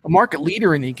 A market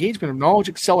leader in the engagement of knowledge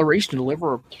acceleration to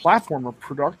deliver a platform of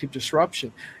productive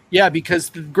disruption. Yeah, because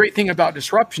the great thing about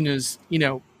disruption is,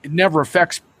 it never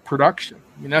affects production.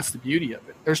 I mean, that's the beauty of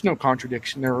it. There's no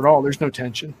contradiction there at all. There's no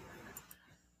tension.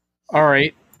 All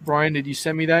right, Brian, did you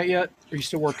send me that yet? Are you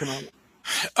still working on it?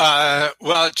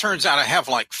 Well, it turns out I have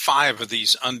like 5 of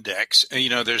these undecks.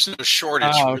 There's no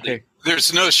shortage. Okay.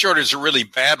 There's no shortage of really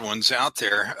bad ones out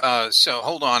there. So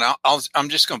hold on, I'm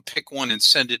just going to pick one and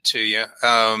send it to you.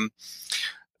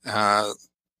 The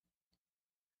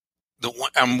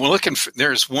one I'm looking for,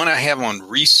 there's one I have on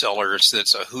resellers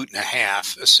that's a hoot and a half.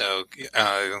 So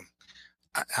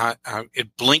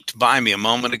it blinked by me a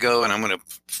moment ago, and I'm going to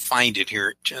find it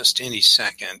here just any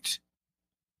second.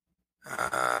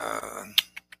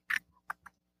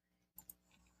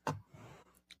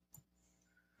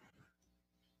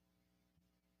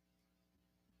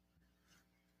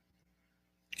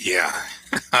 Yeah,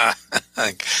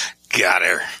 got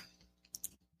her.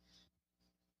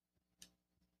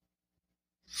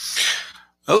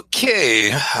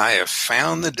 Okay, I have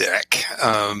found the deck.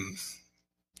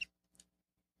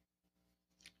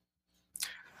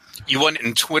 You want it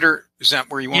in Twitter? Is that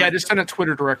where you want it? Yeah, just send a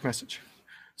Twitter direct message.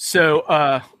 So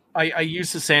I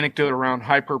use this anecdote around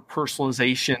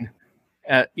hyper-personalization,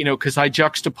 because I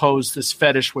juxtapose this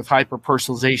fetish with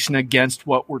hyper-personalization against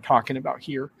what we're talking about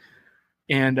here.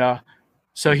 And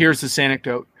so here's this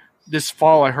anecdote. This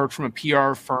fall, I heard from a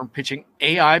PR firm pitching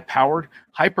AI-powered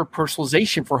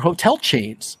hyper-personalization for hotel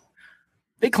chains.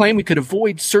 They claim we could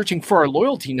avoid searching for our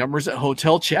loyalty numbers at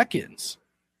hotel check-ins.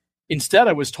 Instead,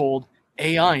 I was told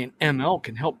AI and ML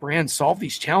can help brands solve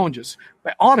these challenges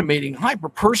by automating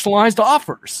hyper-personalized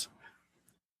offers.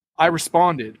 I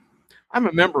responded, I'm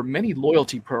a member of many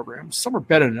loyalty programs. Some are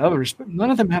better than others, but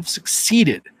none of them have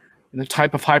succeeded in the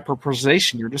type of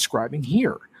hyper-personalization you're describing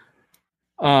here.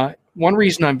 One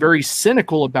reason I'm very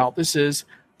cynical about this is,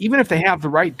 even if they have the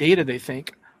right data, they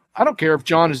think, I don't care if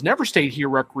John has never stayed here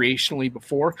recreationally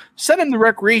before, send him the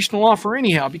recreational offer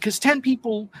anyhow, because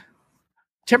 10%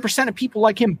 of people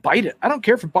like him bite it. I don't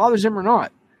care if it bothers him or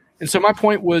not. And so my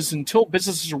point was, until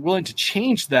businesses are willing to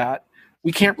change that,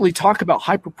 we can't really talk about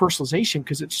hyper-personalization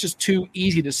because it's just too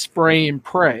easy to spray and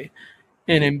pray.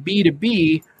 And in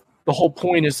B2B, the whole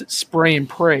point is that spray and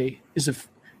pray is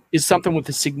something with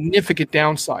a significant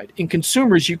downside. In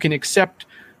consumers, you can accept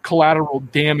collateral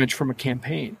damage from a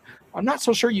campaign. I'm not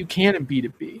so sure you can in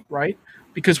B2B, right?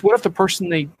 Because what if the person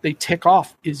they tick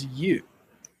off is you,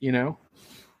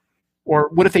 Or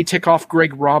what if they tick off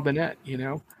Greg Robinette,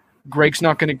 Greg's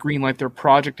not going to greenlight their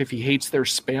project if he hates their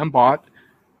spam bot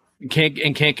and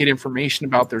can't get information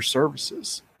about their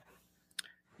services.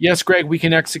 Yes, Greg, we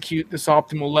can execute this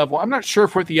optimal level. I'm not sure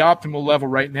if we're at the optimal level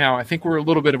right now. I think we're a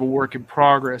little bit of a work in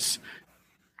progress.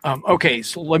 Okay,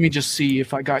 so let me just see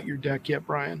if I got your deck yet,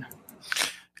 Brian.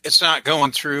 It's not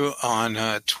going through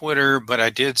on Twitter, but I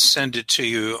did send it to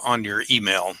you on your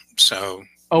email. So.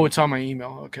 Oh, it's on my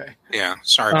email. Okay. Yeah,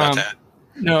 sorry about that.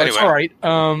 No, anyway. It's all right.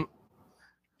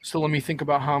 So let me think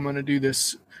about how I'm going to do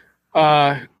this.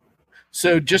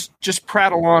 So just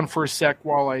prattle on for a sec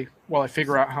while I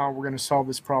figure out how we're going to solve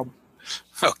this problem.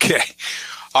 Okay.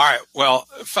 All right. Well,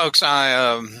 folks,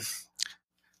 I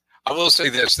will say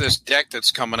this deck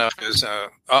that's coming up is,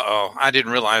 I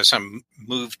didn't realize I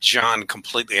moved John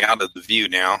completely out of the view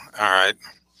now. All right.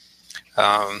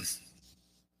 All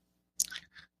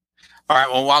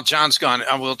right. Well, while John's gone,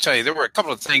 I will tell you, there were a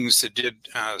couple of things that did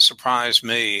surprise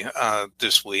me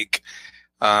this week.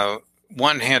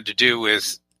 One had to do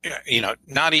with,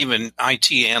 not even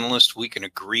IT analysts, we can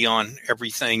agree on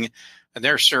everything. And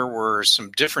there sure were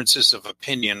some differences of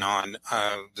opinion on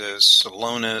the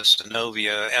Soluna,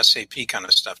 Synovia, SAP kind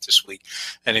of stuff this week.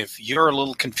 And if you're a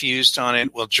little confused on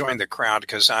it, well, join the crowd,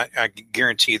 because I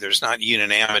guarantee there's not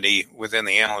unanimity within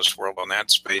the analyst world on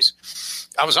that space.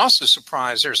 I was also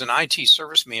surprised there's an IT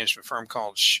service management firm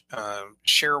called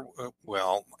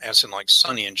Sharewell, as in like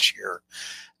Sonny and Cher.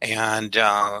 And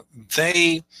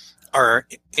they are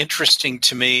interesting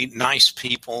to me, nice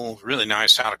people, really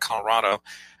nice, out of Colorado.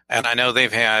 And I know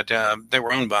they've had, they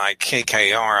were owned by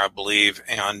KKR, I believe,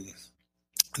 and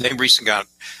they recently got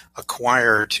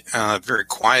acquired very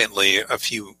quietly a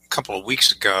couple of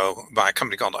weeks ago by a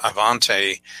company called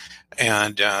Avante.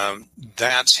 And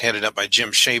that's headed up by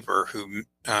Jim Shaper, who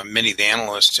many of the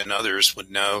analysts and others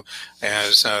would know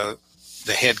as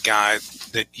the head guy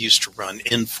that used to run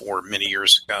Infor many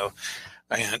years ago.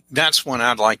 And that's one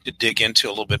I'd like to dig into a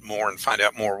little bit more and find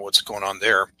out more what's going on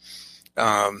there.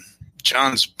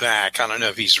 John's back. I don't know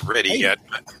if he's ready yet.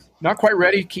 But. Not quite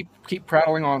ready. Keep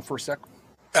prattling on for a sec.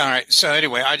 All right. So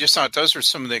anyway, I just thought those are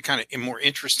some of the kind of more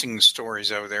interesting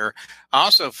stories over there. I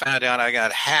also found out I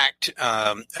got hacked.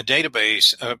 A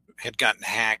database had gotten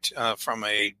hacked from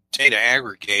a data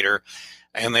aggregator,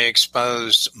 and they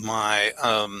exposed my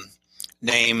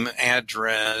name,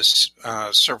 address,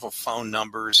 several phone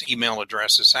numbers, email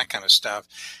addresses, that kind of stuff.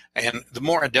 And the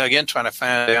more I dug into it, I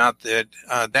found out that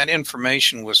that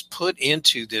information was put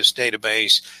into this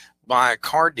database by a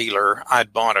car dealer.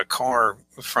 I'd bought a car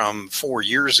from 4 or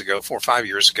 5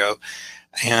 years ago,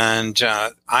 and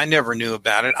I never knew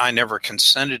about it. I never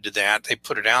consented to that. They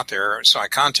put it out there, so I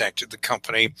contacted the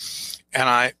company, and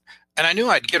I knew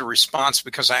I'd get a response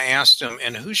because I asked them,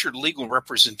 and who's your legal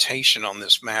representation on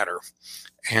this matter?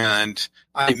 And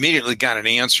I immediately got an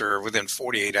answer within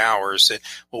 48 hours that,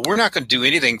 well, we're not going to do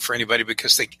anything for anybody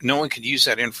because no one can use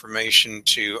that information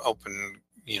to open,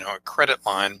 a credit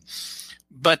line.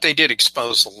 But they did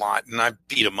expose a lot, and I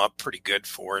beat them up pretty good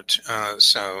for it.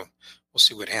 So we'll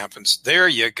see what happens. There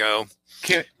you go.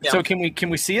 So can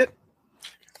we see it?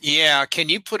 Yeah. Can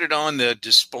you put it on the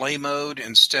display mode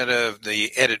instead of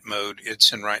the edit mode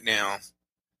it's in right now?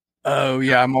 Oh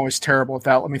yeah, I'm always terrible at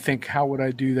that. Let me think. How would I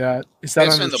do that? Is that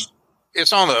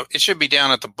it should be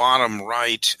down at the bottom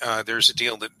right. There's a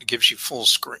deal that gives you full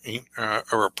screen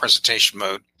or a presentation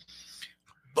mode.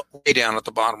 But way down at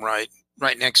the bottom right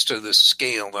next to the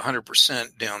scale, the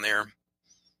 100% down there.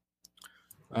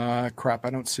 Crap, I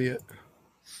don't see it.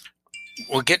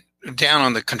 Well, get down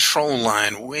on the control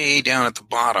line, way down at the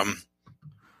bottom.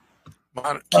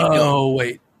 Keep going.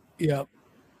 Wait. Yep.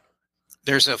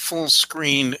 There's a full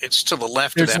screen. It's to the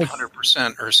left of that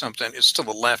 100% or something. It's to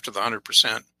the left of the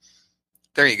 100%.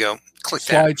 There you go. Click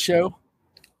that. Slideshow?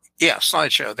 Yeah,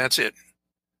 slideshow. That's it.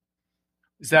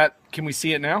 Can we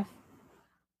see it now?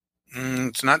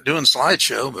 It's not doing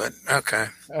slideshow, but okay.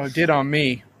 Oh, it did on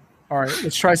me. All right,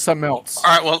 let's try something else.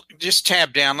 All right, well, just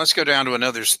tab down. Let's go down to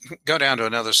another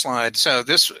slide. So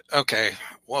this, okay.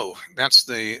 Whoa, that's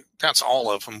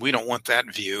all of them. We don't want that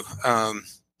view.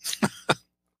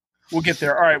 We'll get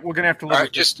there. All right, we're gonna have to look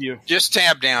at this view. Just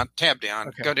tab down.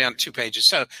 Okay. Go down 2 pages.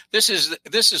 So this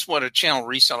is what a channel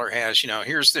reseller has.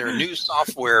 Here's their new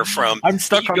software from. I'm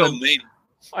stuck on the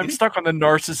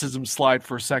narcissism slide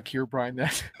for a sec here, Brian.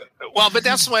 Well, but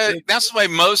that's the way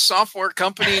most software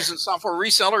companies and software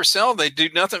resellers sell. They do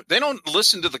nothing. They don't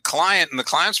listen to the client and the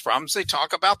client's problems. They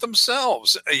talk about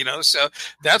themselves. So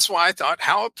that's why I thought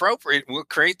how appropriate. We'll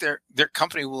create their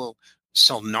company will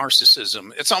sell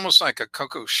narcissism. It's almost like a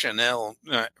Coco Chanel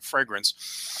fragrance.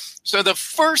 So the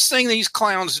first thing these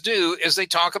clowns do is they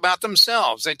talk about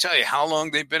themselves. They tell you how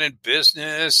long they've been in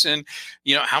business and,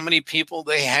 how many people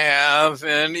they have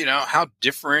and, how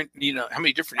many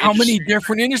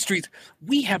different industries.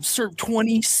 We have served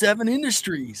 27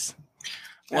 industries.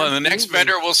 Well, the next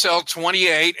vendor will sell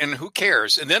 28, and who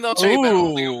cares? And then they'll tell you about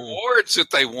all the awards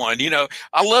that they won.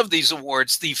 I love these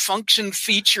awards. The Function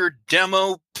Feature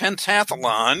Demo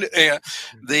Pentathlon.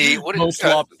 Most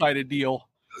lopsided deal.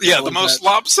 Yeah, the most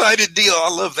lopsided deal. I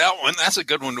love that one. That's a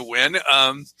good one to win.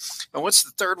 And what's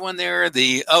the third one there?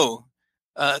 The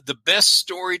best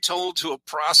story told to a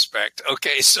prospect.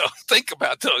 Okay, so think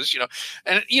about those,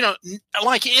 and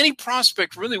like any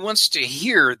prospect really wants to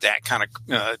hear that kind of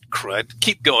crud.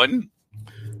 Keep going.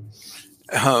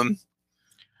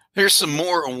 Here's some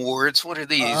more awards. What are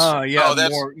these?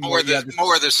 That's more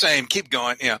of the same. Keep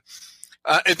going. Yeah.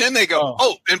 And then they go,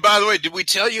 and by the way, did we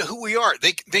tell you who we are?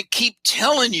 They keep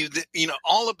telling you that,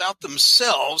 all about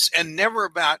themselves and never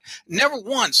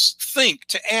once think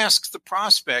to ask the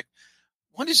prospect,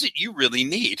 what is it you really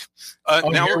need?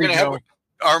 Now we're going to have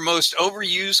our most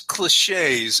overused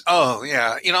cliches. Oh,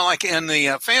 yeah. Like in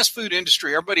the fast food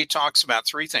industry, everybody talks about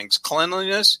three things: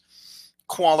 cleanliness,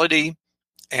 quality,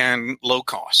 and low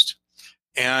cost.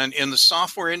 And in the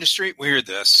software industry, we hear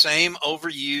the same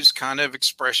overused kind of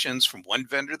expressions from one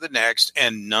vendor to the next,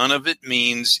 and none of it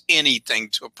means anything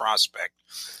to a prospect.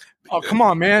 Oh, come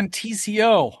on, man.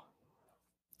 TCO.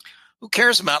 Who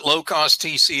cares about low cost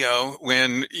TCO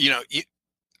when,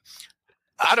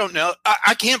 I don't know.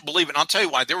 I can't believe it. And I'll tell you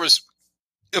why. There was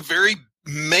a very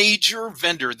major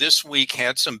vendor this week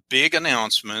had some big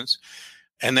announcements,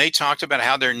 and they talked about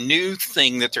how their new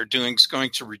thing that they're doing is going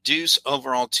to reduce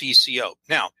overall TCO.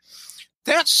 Now,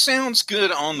 that sounds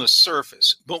good on the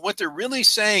surface, but what they're really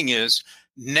saying is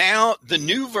now the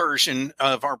new version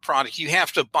of our product, you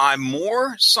have to buy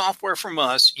more software from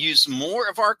us, use more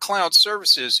of our cloud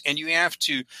services, and you have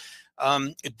to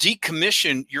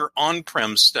decommission your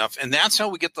on-prem stuff. And that's how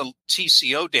we get the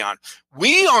TCO down.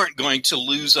 We aren't going to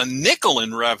lose a nickel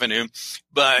in revenue,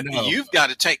 but you've got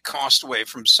to take cost away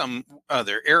from some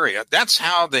other area. That's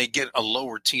how they get a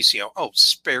lower TCO. Oh,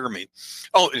 spare me.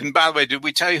 Oh, and by the way, did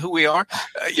we tell you who we are?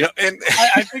 And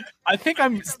I think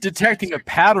I'm detecting a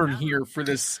pattern here for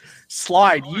this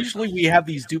slide. Usually we have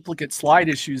these duplicate slide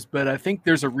issues, but I think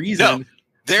there's a reason. No,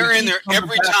 they're in there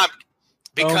every time.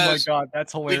 Because oh my God,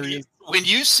 that's hilarious. When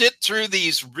you sit through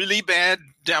these really bad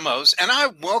demos, and I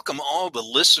welcome all the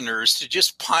listeners to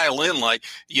just pile in, like,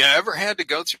 you ever had to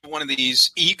go through one of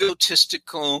these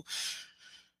egotistical,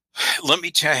 let me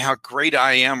tell you how great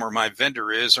I am or my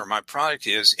vendor is or my product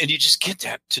is, and you just get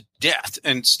that to death.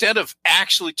 Instead of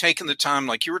actually taking the time,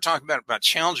 like you were talking about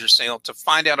Challenger Sale, to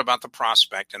find out about the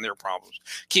prospect and their problems.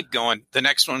 Keep going. The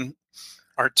next one.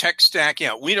 Our tech stack,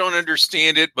 we don't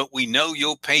understand it, but we know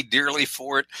you'll pay dearly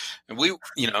for it. And we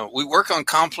work on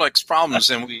complex problems,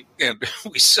 and we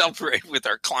celebrate with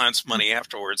our clients' money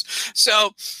afterwards.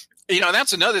 So,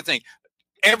 that's another thing.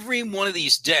 Every one of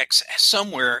these decks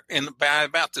somewhere in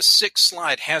about the sixth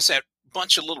slide has that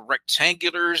bunch of little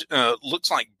rectangular,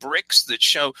 looks like bricks that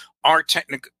show our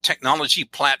technology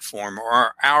platform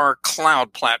or our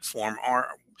cloud platform or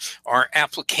our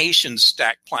application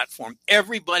stack platform.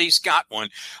 Everybody's got one,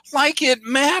 like it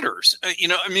matters.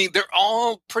 They're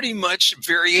all pretty much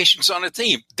variations on a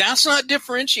theme. That's not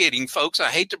differentiating, folks. I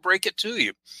hate to break it to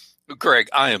you. Greg,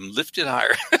 I am lifted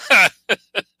higher.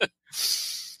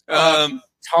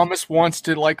 Thomas wants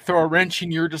to throw a wrench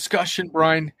in your discussion,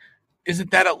 Brian.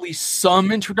 Isn't that at least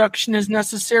some introduction is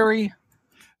necessary?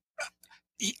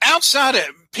 Outside of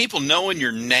people knowing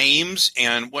your names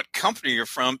and what company you're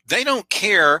from, they don't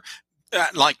care.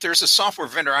 Like there's a software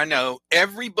vendor I know,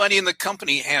 everybody in the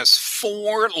company has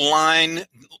 4-line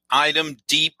item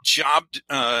deep job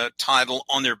title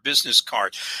on their business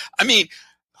card. I mean,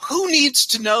 who needs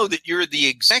to know that you're the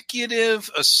executive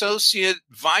associate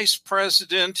vice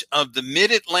president of the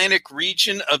Mid-Atlantic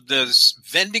region of the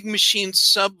vending machine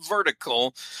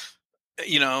subvertical,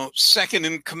 second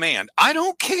in command? I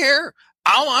don't care.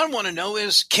 All I want to know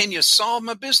is, can you solve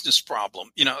my business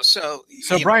problem? So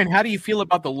Brian, how do you feel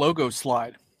about the logo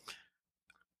slide?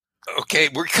 Okay,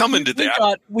 we're coming to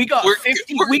that. We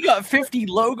got 50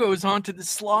 logos onto the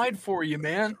slide for you,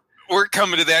 man. We're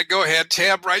coming to that. Go ahead,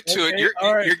 tab right to it.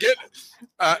 You're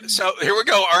getting. So here we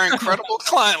go. Our incredible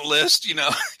client list.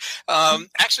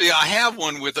 Actually, I have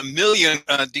one with 1 million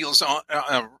deals on.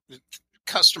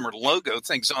 Customer logo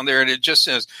things on there, and it just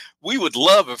says, we would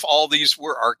love if all these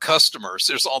were our customers.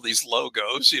 There's all these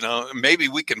logos, maybe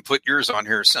we can put yours on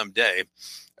here someday.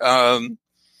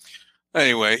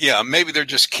 Anyway, maybe they're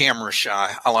just camera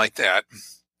shy. I like that.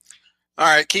 All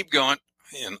right, keep going.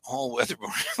 In all weather.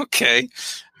 Okay.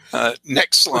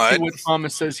 Next slide. What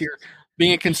Thomas says here,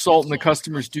 being a consultant, the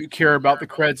customers do care about the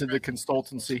creds of the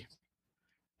consultancy.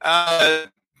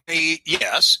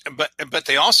 Yes, but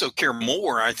they also care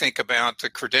more, I think, about the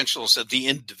credentials of the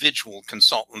individual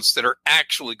consultants that are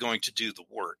actually going to do the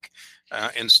work,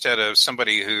 instead of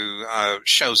somebody who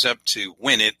shows up to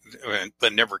win it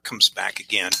but never comes back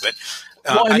again. But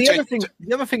the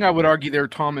other thing I would argue there,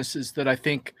 Thomas, is that I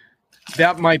think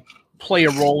that might play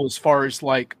a role as far as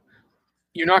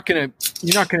you're not gonna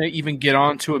even get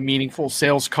onto a meaningful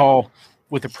sales call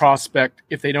with a prospect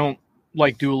if they don't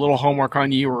do a little homework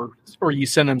on you or you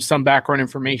send them some background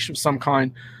information of some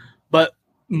kind. But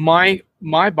my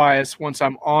bias once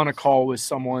I'm on a call with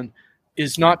someone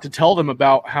is not to tell them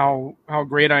about how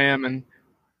great I am and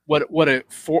what a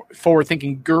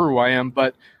forward-thinking guru I am,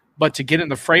 but to get in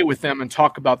the fray with them and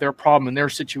talk about their problem and their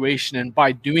situation, and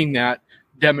by doing that,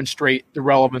 demonstrate the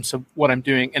relevance of what I'm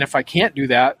doing. And if I can't do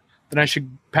that, then I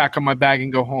should pack up my bag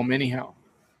and go home anyhow.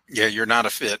 Yeah, you're not a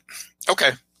fit.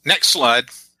 Okay, next slide.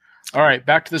 All right,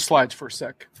 back to the slides for a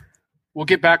sec. We'll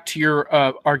get back to your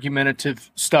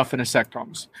argumentative stuff in a sec,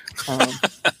 Thomas.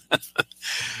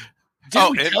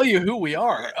 Did we tell you who we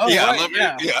are? Oh, yeah,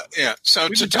 right, yeah. So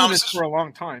we've been doing this for a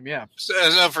long time, yeah.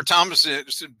 So for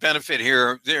Thomas's benefit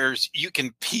here, you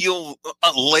can peel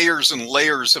layers and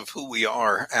layers of who we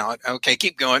are out. Okay,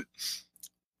 keep going.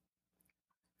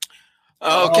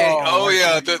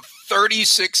 Okay. The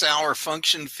 36-hour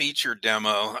function feature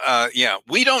demo.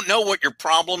 We don't know what your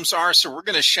problems are, so we're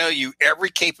going to show you every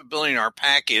capability in our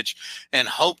package and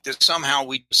hope that somehow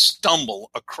we stumble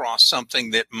across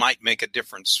something that might make a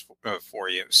difference for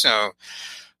you. So,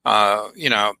 I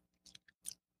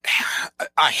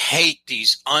hate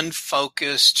these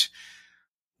unfocused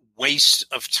waste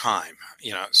of time,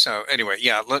 so anyway,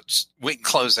 we can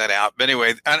close that out. But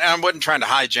anyway, I wasn't trying to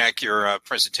hijack your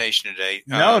presentation today.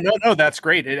 No, that's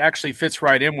great. It actually fits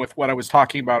right in with what I was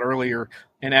talking about earlier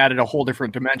and added a whole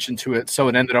different dimension to it. So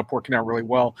it ended up working out really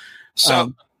well.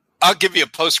 So I'll give you a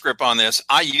postscript on this.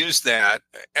 I used that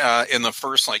in the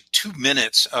first 2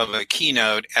 minutes of a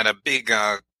keynote at a big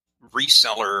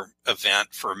reseller event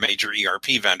for a major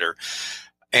ERP vendor.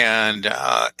 And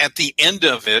at the end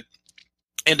of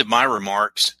my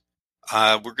remarks,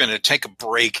 we're going to take a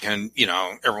break, and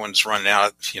everyone's running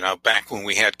out. Back when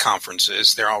we had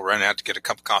conferences, they're all running out to get a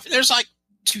cup of coffee. There's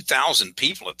 2,000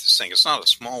 people at this thing. It's not a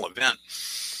small event.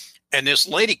 And this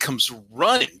lady comes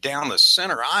running down the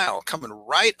center aisle, coming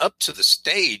right up to the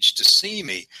stage to see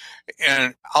me.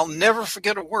 And I'll never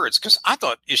forget her words, because I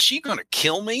thought, is she going to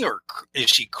kill me, or is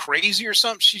she crazy or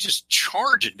something? She's just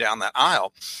charging down that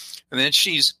aisle. And then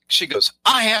she goes,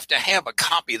 I have to have a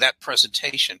copy of that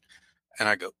presentation. And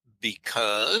I go,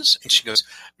 because? And she goes,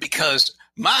 because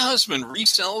my husband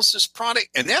resells this product,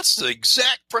 and that's the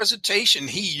exact presentation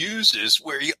he uses,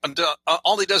 where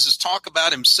all he does is talk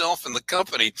about himself and the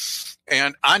company.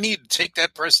 And I need to take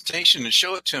that presentation and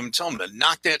show it to him and tell him to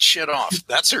knock that shit off.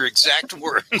 That's her exact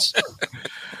words.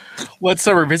 Let's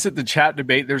revisit the chat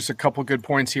debate. There's a couple good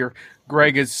points here.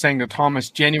 Greg is saying to Thomas,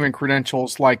 genuine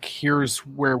credentials, here's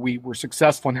where we were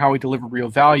successful and how we deliver real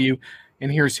value,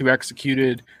 and here's who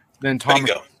executed. Then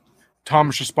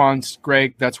Thomas responds,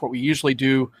 Greg, that's what we usually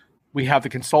do. We have the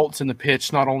consultants in the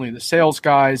pitch, not only the sales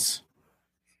guys.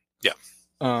 Yeah.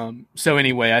 So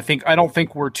anyway, I don't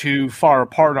think we're too far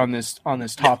apart on this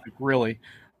topic, really.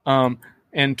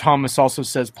 And Thomas also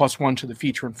says +1 to the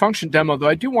feature and function demo, though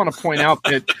I do want to point out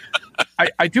that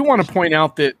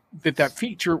that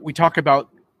feature, we talk about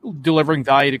delivering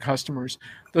value to customers.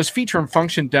 Those feature and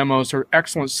function demos are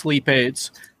excellent sleep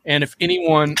aids. And if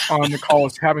anyone on the call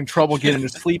is having trouble getting to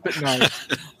sleep at night,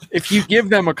 if you give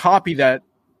them a copy that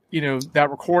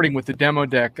recording with the demo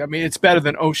deck, it's better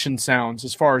than ocean sounds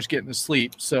as far as getting to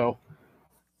sleep. So,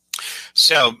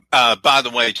 by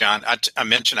the way, John, I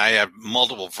mentioned I have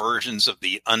multiple versions of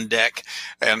the Undeck,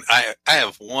 and I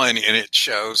have one, and it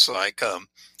shows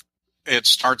it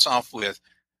starts off with,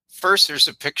 first there's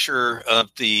a picture of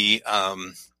the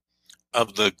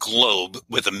globe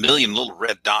with a million little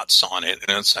red dots on it,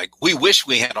 and it's we wish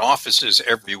we had offices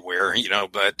everywhere,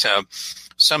 but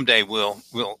someday we'll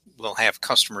have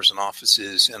customers and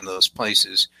offices in those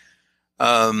places.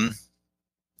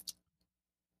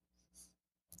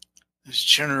 It's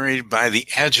generated by the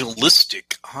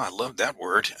Agilistic. Oh, I love that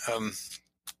word.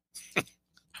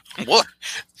 What?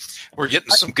 We're getting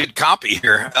some good copy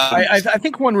here. I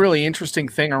think one really interesting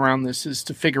thing around this is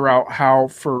to figure out how,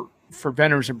 for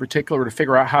vendors in particular, to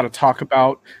figure out how to talk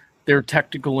about their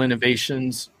technical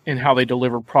innovations and how they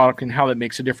deliver product and how that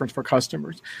makes a difference for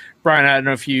customers. Brian, I don't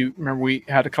know if you remember, we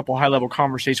had a couple high-level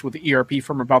conversations with the ERP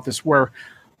firm about this, where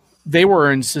they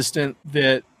were insistent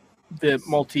that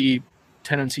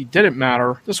multi-tenancy didn't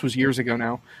matter. This was years ago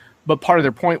now. But part of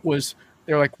their point was,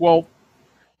 they're like, well,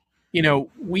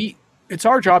 it's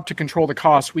our job to control the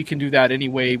costs. We can do that any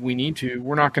way we need to.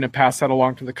 We're not going to pass that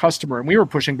along to the customer. And we were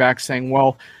pushing back saying,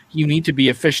 well, you need to be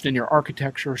efficient in your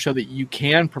architecture so that you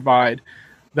can provide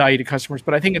value to customers.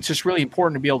 But I think it's just really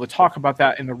important to be able to talk about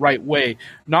that in the right way,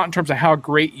 not in terms of how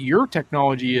great your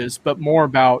technology is, but more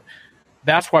about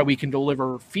that's why we can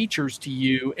deliver features to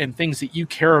you and things that you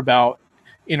care about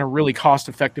in a really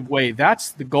cost-effective way.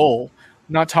 That's the goal.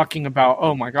 I'm not talking about,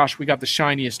 oh my gosh, we got the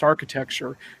shiniest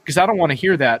architecture, because I don't want to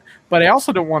hear that. But I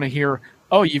also don't want to hear,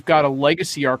 oh, you've got a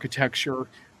legacy architecture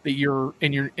that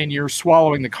you're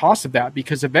swallowing the cost of that,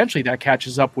 because eventually that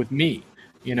catches up with me.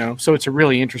 So it's a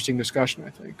really interesting discussion,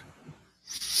 I think.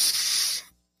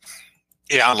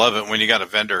 Yeah, I love it when you got a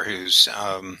vendor who's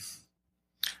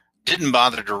didn't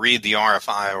bother to read the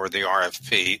RFI or the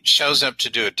RFP, shows up to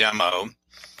do a demo,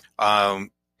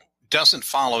 doesn't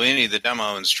follow any of the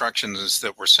demo instructions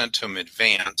that were sent to him in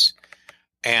advance,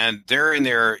 and they're in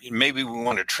there. Maybe we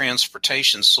want a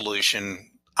transportation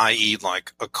solution, i.e.,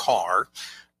 like a car.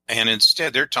 And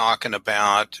instead, they're talking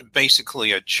about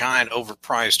basically a giant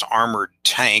overpriced armored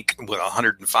tank with a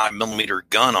 105 millimeter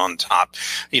gun on top.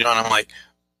 And I'm like,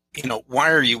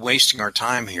 why are you wasting our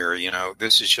time here?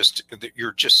 This is just,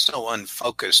 you're just so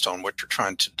unfocused on what you're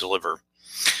trying to deliver.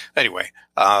 Anyway,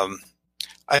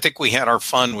 I think we had our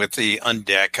fun with the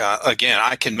Undeck. Again,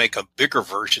 I can make a bigger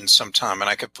version sometime, and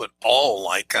I could put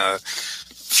all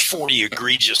 40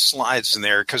 egregious slides in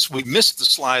there because we missed the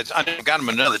slides. I got them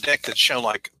another deck that show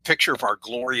a picture of our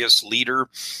glorious leader,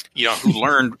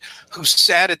 who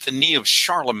sat at the knee of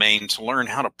Charlemagne to learn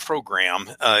how to program,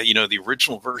 the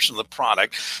original version of the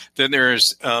product. Then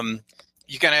there's,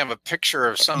 you got to have a picture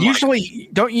of some.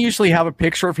 Don't you usually have a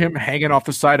picture of him hanging off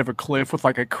the side of a cliff with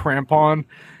a crampon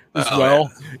as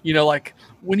well? Yeah.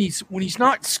 When he's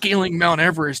not scaling Mount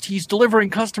Everest, he's delivering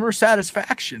customer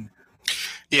satisfaction.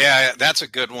 Yeah, that's a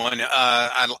good one.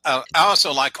 I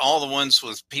also like all the ones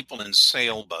with people in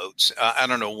sailboats. I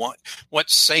don't know what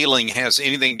sailing has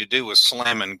anything to do with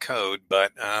slamming code,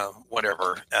 but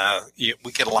whatever.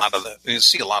 We get a lot of you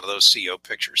see a lot of those CO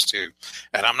pictures too.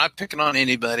 And I'm not picking on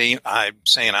anybody. I'm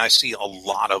saying I see a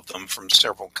lot of them from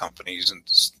several companies, and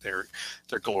they're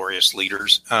glorious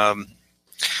leaders.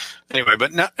 Anyway,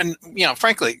 but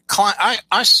frankly,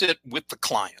 I sit with the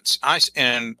clients.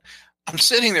 I'm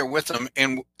sitting there with them,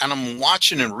 and I'm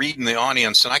watching and reading the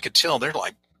audience, and I could tell they're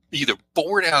either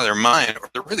bored out of their mind or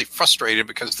they're really frustrated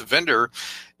because the vendor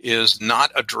is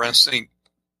not addressing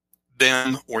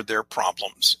them or their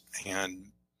problems. And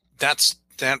that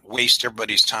wastes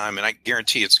everybody's time, and I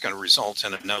guarantee it's going to result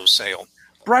in a no sale.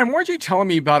 Brian, weren't you telling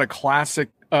me about a classic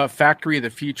Factory of the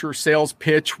Future sales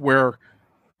pitch where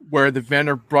the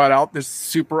vendor brought out this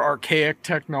super archaic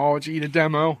technology to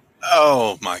demo?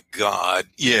 Oh my God.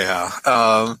 Yeah.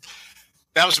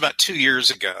 That was about 2 years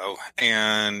ago.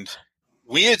 And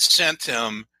we had sent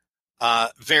them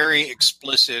very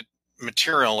explicit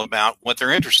material about what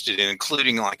they're interested in,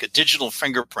 including a digital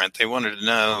fingerprint. They wanted to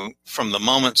know from the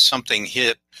moment something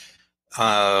hit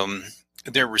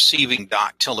their receiving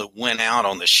dock till it went out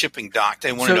on the shipping dock.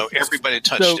 They want to know everybody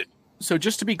touched it. So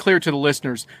just to be clear to the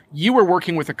listeners, you were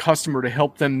working with a customer to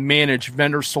help them manage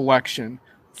vendor selection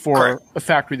for Correct. A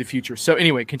Factory of the Future. So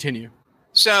anyway, continue.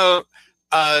 So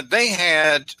they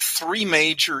had three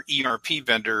major ERP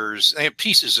vendors. They had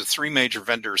pieces of three major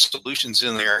vendor solutions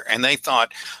in there, and they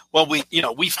thought, well,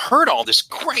 we've heard all this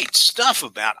great stuff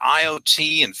about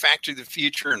IoT and Factory of the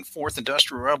Future and Fourth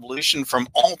Industrial Revolution from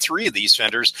all three of these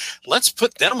vendors. Let's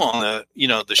put them on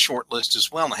the short list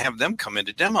as well and have them come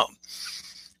into demo.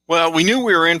 Well, we knew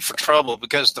we were in for trouble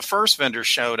because the first vendor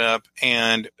showed up,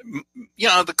 and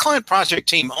the client project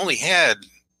team only had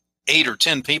 8 or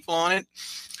 10 people on it,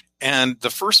 and the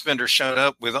first vendor showed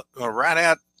up with right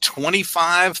at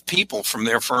 25 people from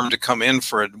their firm to come in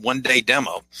for a one-day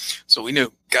demo. So we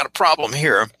knew got a problem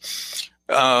here.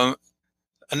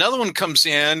 Another one comes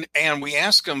in, and we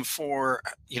ask them for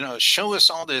show us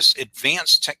all this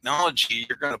advanced technology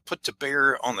you're going to put to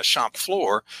bear on the shop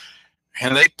floor.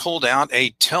 And they pulled out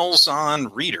a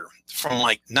Telzon reader from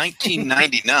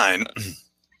 1999.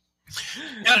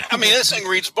 I mean, this thing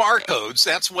reads barcodes.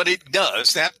 That's what it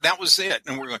does. That was it.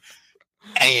 And we're going,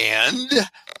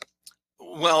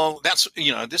 that's,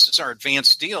 this is our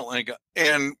advanced deal.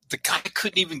 And the guy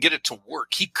couldn't even get it to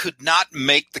work. He could not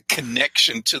make the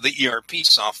connection to the ERP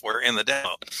software in the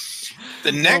demo.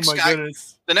 The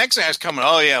next guy's coming,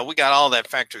 oh yeah, we got all that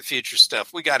Factory of the Future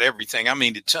stuff. We got everything. I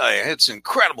mean to tell you, it's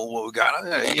incredible what we got.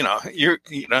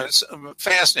 It's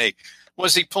fascinating. What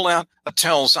does he pull out? A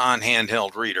Telzon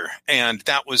handheld reader. And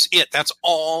that was it. That's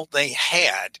all they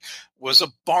had was a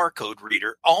barcode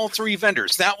reader. All three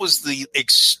vendors. That was the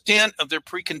extent of their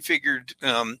pre-configured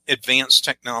advanced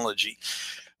technology.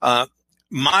 One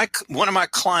of my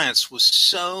clients was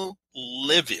so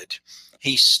livid.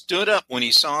 He stood up when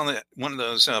he saw one of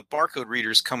those barcode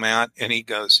readers come out, and he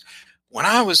goes, when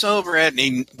I was over at, and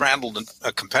he rattled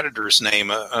a competitor's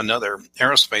name, another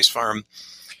aerospace firm,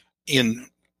 in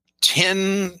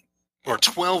 10 or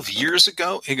 12 years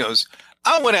ago, he goes,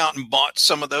 I went out and bought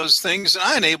some of those things, and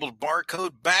I enabled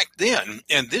barcode back then.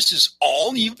 And this is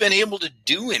all you've been able to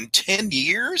do in 10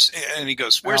 years? And he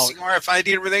goes, where's the RFID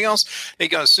and everything else? He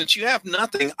goes, since you have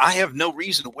nothing, I have no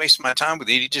reason to waste my time with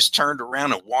it. He just turned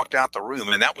around and walked out the room,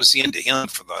 and that was the end to end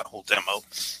for the whole demo.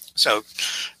 So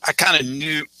I kind of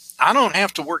knew I don't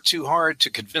have to work too hard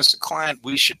to convince the client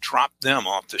we should drop them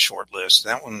off the short list.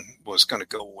 That one was going to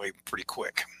go away pretty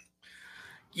quick.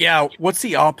 Yeah, what's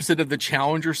the opposite of the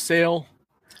challenger sale?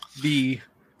 The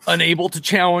unable to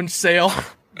challenge sale.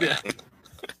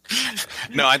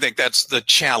 No, I think that's the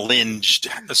challenged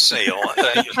sale.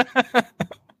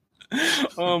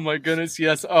 Oh my goodness,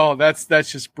 yes. Oh, that's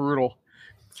just brutal.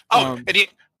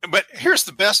 But here's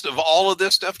the best of all of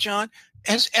this stuff, John.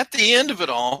 As at the end of it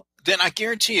all, then I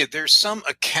guarantee you there's some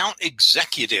account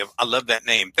executive. I love that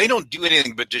name. They don't do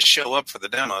anything but just show up for the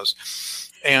demos.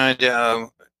 And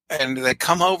they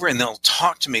come over and they'll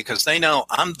talk to me because they know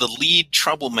I'm the lead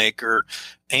troublemaker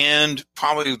and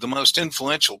probably the most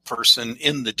influential person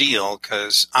in the deal,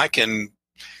 because I can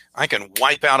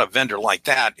wipe out a vendor like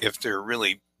that if they're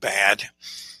really bad.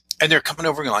 And they're coming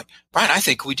over and like, Brian, I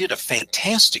think we did a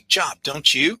fantastic job,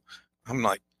 don't you? I'm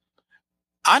like,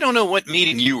 I don't know what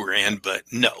meeting you were in, but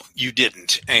no, you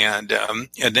didn't. And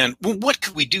then, well, what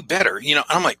could we do better? You know,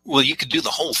 I'm like, well, you could do the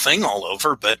whole thing all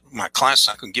over, but my class is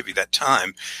not going to give you that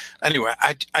time. Anyway,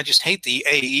 I just hate the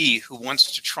AE who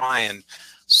wants to try and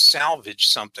salvage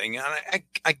something. And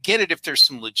I get it if there's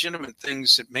some legitimate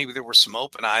things that maybe there were some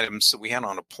open items that we had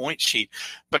on a point sheet,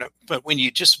 but when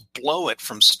you just blow it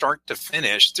from start to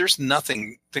finish, there's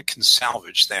nothing that can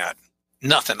salvage that.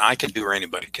 Nothing I can do or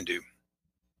anybody can do.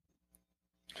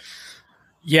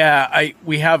 Yeah,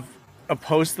 we have a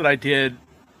post that I did,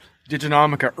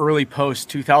 Diginomica early post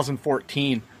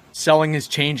 2014. Selling is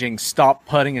changing. Stop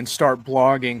putting and start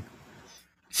blogging,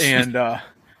 and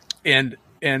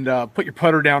put your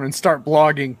putter down and start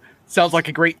blogging. Sounds like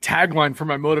a great tagline for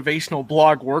my motivational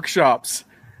blog workshops.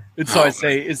 And so I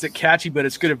say, is it catchy? But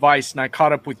it's good advice. And I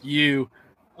caught up with you,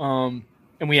 and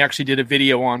we actually did a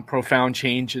video on profound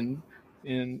change, and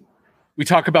we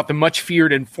talk about the much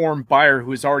feared informed buyer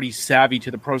who is already savvy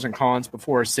to the pros and cons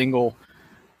before a single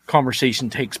conversation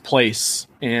takes place.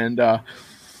 And,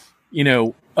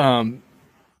 you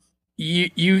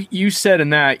said in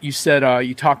that,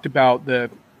 you talked about the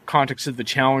context of the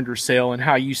Challenger sale and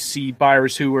how you see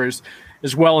buyers who are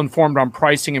as well informed on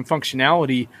pricing and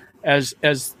functionality as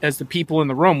the people in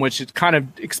the room, which it kind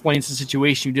of explains the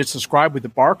situation you just described with the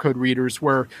barcode readers,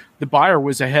 where the buyer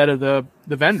was ahead of the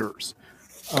vendors.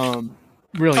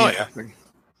 Really interesting.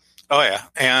 Oh, yeah.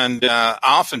 And I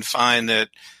often find that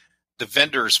the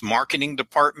vendor's marketing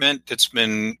department that's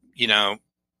been,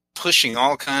 pushing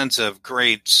all kinds of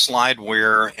great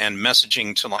slideware and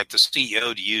messaging to like the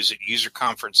CEO to use at user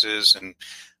conferences and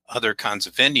other kinds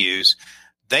of venues,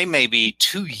 they may be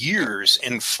 2 years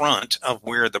in front of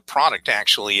where the product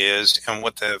actually is and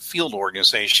what the field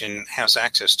organization has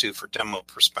access to for demo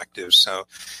perspectives. So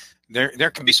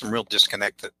there can be some real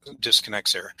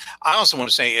disconnects there. I also want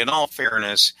to say, in all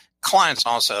fairness, clients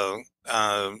also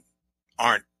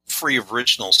aren't free of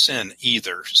original sin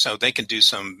either. So they can do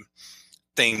some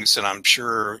things that I'm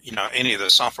sure, any of the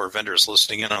software vendors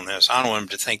listening in on this, I don't want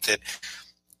them to think that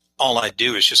all I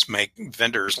do is just make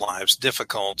vendors' lives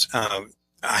difficult. I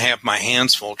have my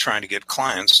hands full trying to get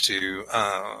clients to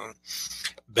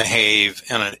behave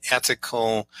in an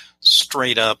ethical,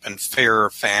 straight up and fair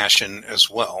fashion as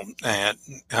well. And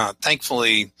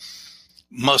thankfully,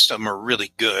 most of them are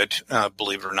really good,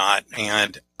 believe it or not.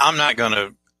 And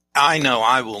I know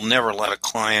I will never let a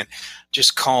client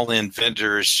just call in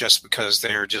vendors just because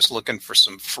they're just looking for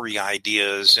some free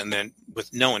ideas and then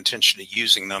with no intention of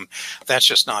using them. That's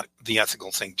just not the ethical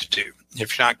thing to do.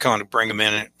 If you're not going to bring them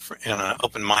in an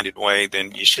open-minded way,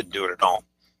 then you shouldn't do it at all.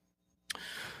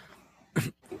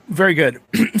 Very good.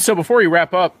 So before we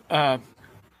wrap up,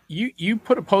 you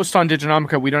put a post on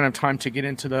Diginomica. We don't have time to get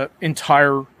into the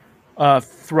entire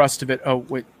thrust of it. Oh,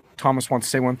 wait, Thomas wants to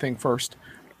say one thing first.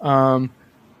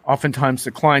 Oftentimes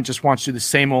the client just wants to do the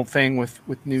same old thing with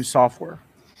new software.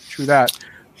 True that.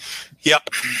 Yep.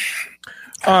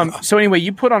 So anyway,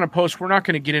 you put on a post. We're not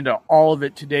going to get into all of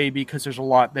it today because there's a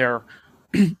lot there,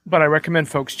 but I recommend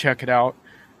folks check it out.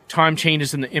 Time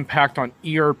changes and the impact on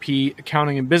ERP,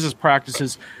 accounting, and business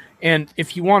practices. And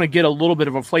if you want to get a little bit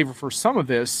of a flavor for some of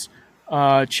this,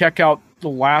 check out the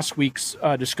last week's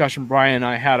discussion Brian and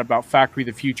I had about Factory of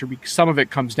the Future, because some of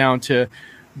it comes down to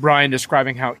Brian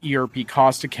describing how ERP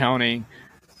cost accounting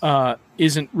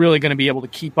isn't really going to be able to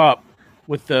keep up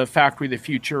with the Factory of the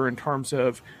Future in terms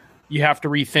of you have to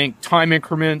rethink time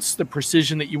increments, the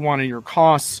precision that you want in your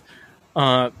costs,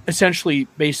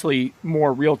 basically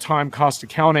more real-time cost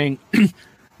accounting.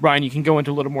 Brian, you can go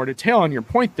into a little more detail on your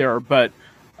point there, but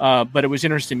it was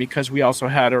interesting because we also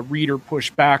had a reader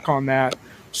push back on that.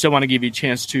 So I want to give you a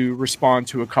chance to respond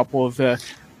to a couple of the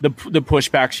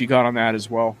pushbacks you got on that as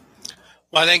well.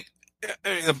 Well, I think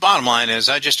the bottom line is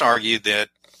I just argued that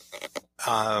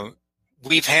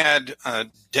we've had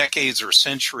decades or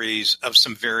centuries of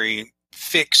some very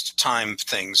fixed time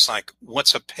things, like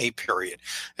what's a pay period.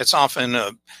 It's often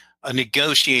a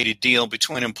negotiated deal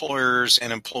between employers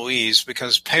and employees,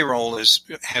 because payroll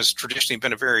has traditionally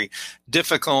been a very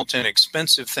difficult and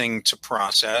expensive thing to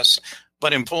process.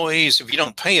 But employees, if you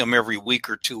don't pay them every week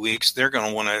or 2 weeks, they're going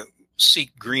to want to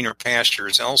seek greener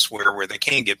pastures elsewhere where they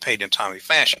can get paid in a timely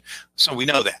fashion. So we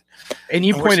know that. And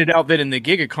you pointed out that in the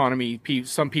gig economy,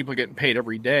 some people are getting paid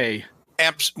every day.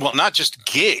 Well, not just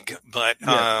gig, but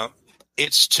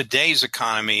it's today's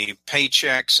economy.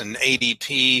 Paychex and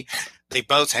ADP, they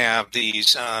both have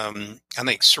these. I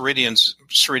think Ceridian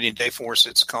Dayforce,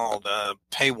 it's called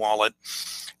Pay Wallet.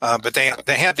 But they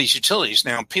have these utilities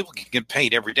now. People can get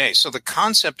paid every day. So the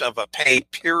concept of a pay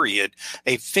period,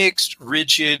 a fixed,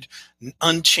 rigid,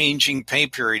 unchanging pay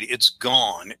period, it's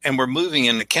gone. And we're moving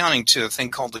in accounting to a thing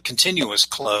called the continuous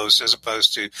close, as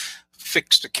opposed to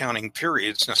fixed accounting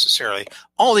periods necessarily.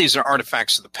 All these are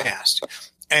artifacts of the past.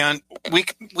 And we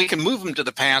can move them to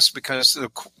the past because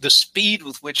the speed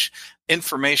with which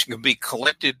information can be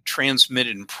collected,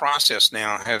 transmitted, and processed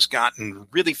now has gotten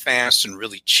really fast and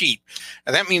really cheap.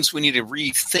 And that means we need to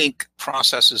rethink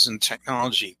processes and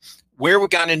technology. Where we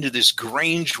got into this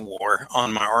Grange war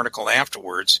on my article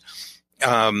afterwards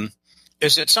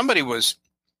is that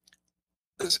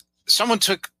someone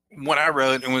took what I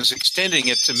wrote and was extending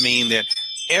it to mean that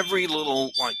every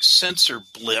little sensor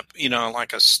blip,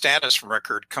 like a status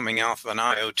record coming off of an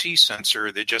IoT sensor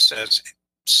that just says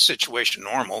situation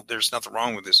normal, there's nothing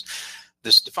wrong with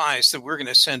this device, that we're going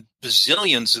to send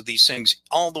bazillions of these things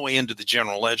all the way into the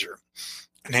general ledger.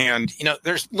 And,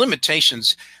 there's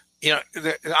limitations.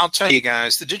 I'll tell you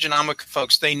guys, the Diginomic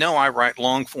folks, they know I write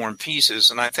long form pieces,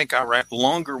 and I think I write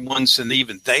longer ones than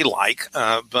even they like.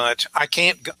 But I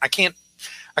can't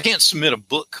submit a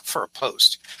book for a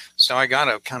post. So I got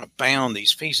to kind of bound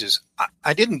these pieces.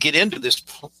 I didn't get into this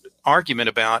argument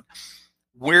about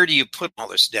where do you put all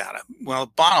this data. Well,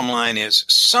 the bottom line is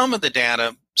some of the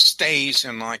data stays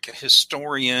in like a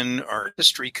historian or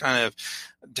history kind of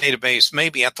database,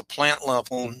 maybe at the plant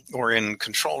level or in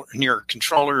near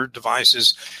controller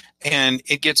devices, and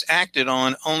it gets acted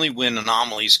on only when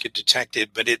anomalies get detected,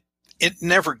 but it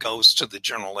never goes to the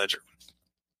general ledger.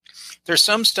 There's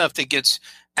some stuff that gets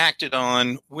acted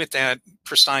on with that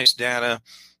precise data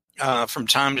from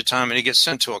time to time, and it gets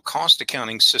sent to a cost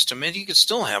accounting system, and you can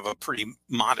still have a pretty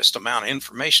modest amount of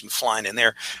information flying in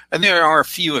there. And there are a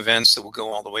few events that will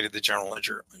go all the way to the general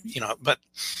ledger, but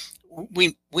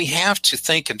we have to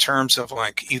think in terms of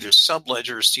like either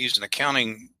subledgers, to use an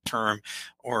accounting term,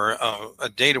 or a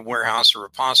data warehouse or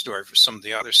repository for some of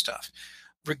the other stuff.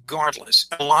 Regardless,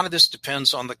 a lot of this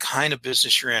depends on the kind of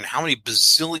business you're in, how many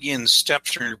bazillion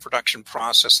steps are in your production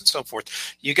process and so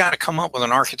forth. You got to come up with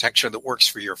an architecture that works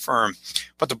for your firm.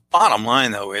 But the bottom line,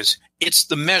 though, is it's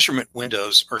the measurement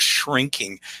windows are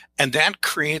shrinking, and that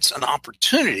creates an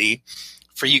opportunity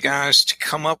for you guys to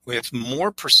come up with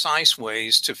more precise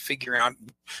ways to figure out,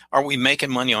 are we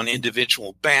making money on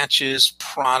individual batches,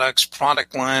 products,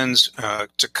 product lines,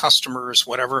 to customers,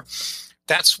 whatever.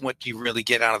 That's what you really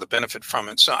get out of the benefit from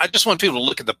it. So I just want people to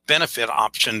look at the benefit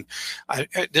option.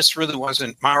 This really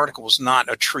wasn't, my article was not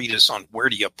a treatise on where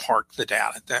do you park the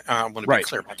data. I want to be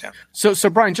clear about that. So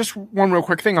Brian, just one real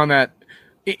quick thing on that.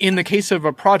 In the case of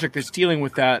a project that's dealing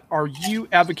with that, are you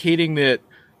advocating that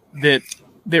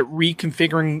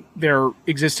reconfiguring their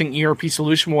existing ERP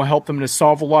solution will help them to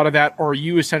solve a lot of that? Or are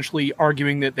you essentially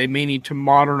arguing that they may need to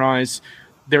modernize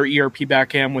their ERP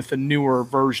backend with a newer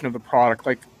version of the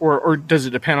product, or does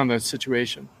it depend on the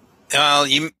situation? At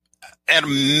a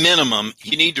minimum,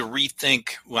 you need to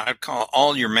rethink what I'd call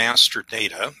all your master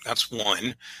data. That's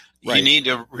one. Right. You need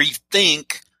to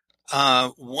rethink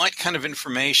what kind of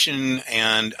information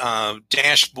and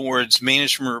dashboards,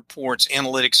 management reports,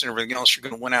 analytics, and everything else you're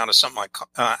going to want out of something like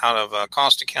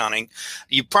cost accounting.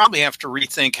 You probably have to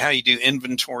rethink how you do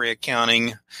inventory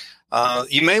accounting.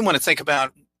 You may want to think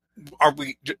about,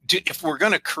 if we're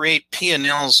going to create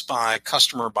P&Ls by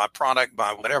customer, by product,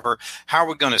 by whatever, how are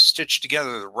we going to stitch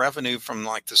together the revenue from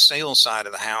like the sales side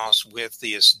of the house with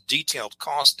this detailed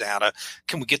cost data?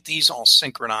 Can we get these all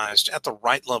synchronized at the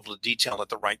right level of detail at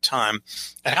the right time?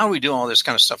 And how do we do all this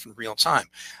kind of stuff in real time?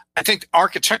 I think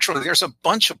architecturally, there's a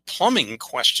bunch of plumbing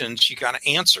questions you got to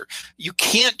answer. You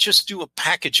can't just do a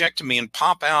packagectomy and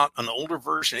pop out an older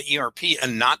version of ERP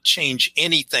and not change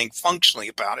anything functionally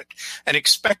about it and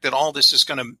expect that all this is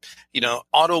going to,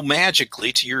 auto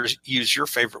magically, to use your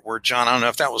favorite word, John. I don't know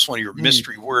if that was one of your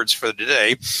mystery words for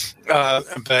today,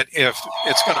 but if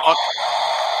it's going to,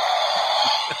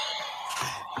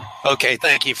 okay,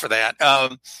 thank you for that.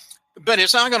 But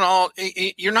it's not going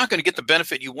to you're not going to get the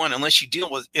benefit you want unless you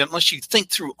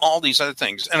think through all these other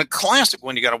things. And a classic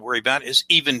one you got to worry about is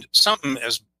even something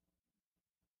as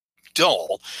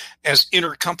dull, as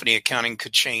intercompany accounting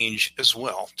could change as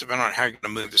well, depending on how you're going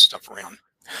to move this stuff around.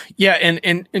 Yeah,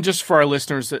 and just for our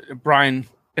listeners, Brian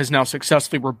has now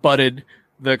successfully rebutted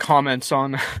the comments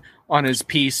on his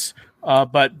piece,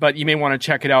 but you may want to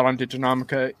check it out on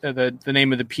Diginomica. The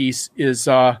name of the piece is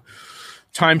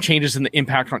Time Changes and the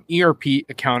Impact on ERP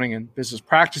Accounting and Business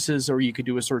Practices, or you could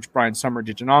do a search Brian Sommer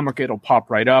Diginomica. It'll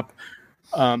pop right up.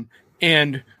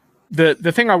 And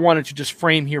the thing I wanted to just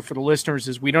frame here for the listeners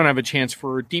is we don't have a chance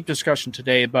for a deep discussion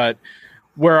today, but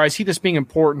where I see this being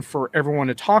important for everyone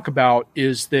to talk about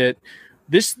is that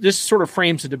this sort of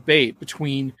frames a debate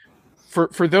between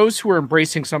for those who are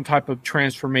embracing some type of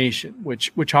transformation,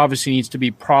 which obviously needs to be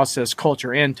process,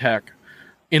 culture, and tech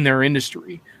in their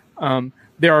industry.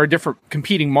 There are different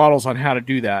competing models on how to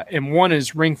do that. And one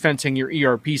is ring fencing your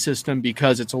ERP system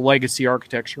because it's a legacy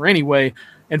architecture anyway,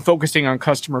 and focusing on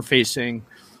customer facing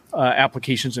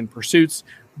applications and pursuits,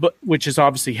 but which is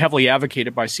obviously heavily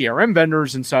advocated by CRM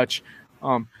vendors and such.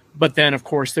 But then, of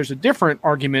course, there's a different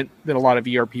argument that a lot of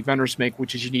ERP vendors make,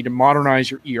 which is you need to modernize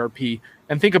your ERP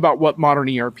and think about what modern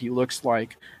ERP looks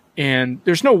like. And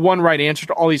there's no one right answer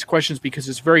to all these questions because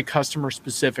it's very customer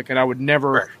specific. And I would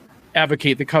never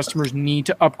advocate that customers need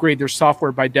to upgrade their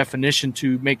software by definition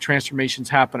to make transformations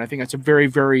happen. I think that's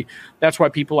that's why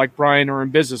people like Brian are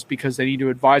in business, because they need to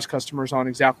advise customers on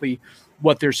exactly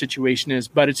what their situation is.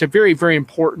 But it's a very, very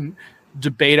important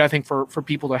debate, I think, for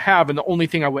people to have. And the only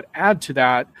thing I would add to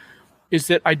that is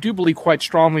that I do believe quite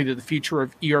strongly that the future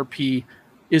of ERP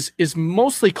is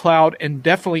mostly cloud and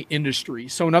definitely industry.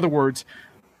 So in other words,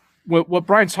 what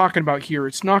Brian's talking about here,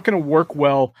 it's not going to work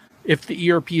well if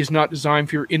the ERP is not designed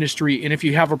for your industry, and if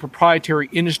you have a proprietary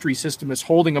industry system that's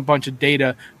holding a bunch of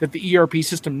data that the ERP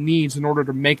system needs in order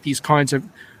to make these kinds of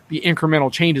the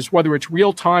incremental changes, whether it's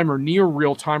real time or near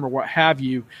real time or what have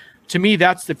you. To me,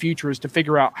 that's the future, is to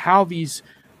figure out how these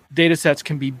data sets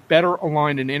can be better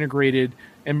aligned and integrated.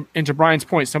 And to Brian's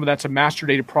point, some of that's a master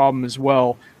data problem as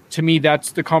well. To me,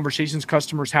 that's the conversations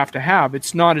customers have to have.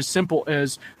 It's not as simple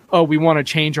as, oh, we want to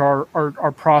change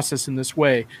our process in this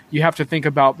way. You have to think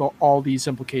about all these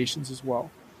implications as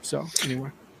well. So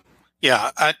anyway.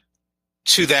 Yeah.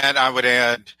 To that, I would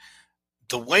add,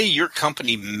 the way your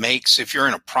company makes, if you're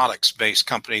in a products-based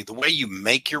company, the way you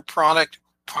make your product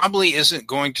probably isn't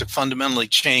going to fundamentally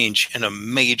change in a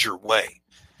major way.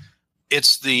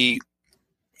 It's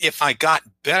if I got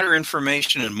better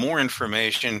information and more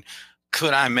information,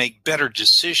 could I make better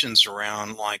decisions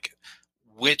around like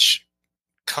which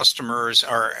customers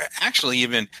are actually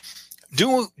even,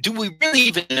 do we really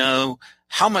even know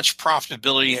how much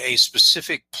profitability a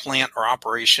specific plant or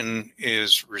operation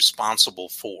is responsible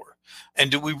for?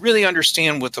 And do we really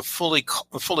understand what the fully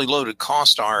loaded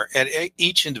costs are at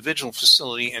each individual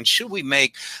facility? And should we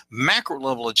make macro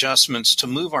level adjustments to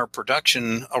move our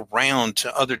production around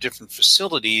to other different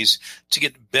facilities to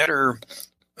get better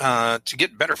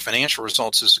financial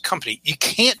results as a company? You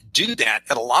can't do that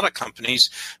at a lot of companies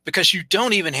because you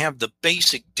don't even have the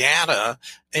basic data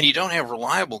and you don't have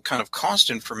reliable kind of cost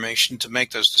information to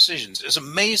make those decisions. As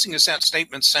amazing as that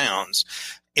statement sounds,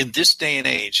 in this day and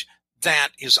age, that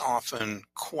is often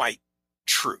quite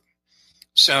true.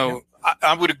 So yeah.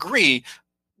 I would agree.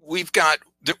 We've got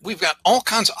all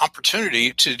kinds of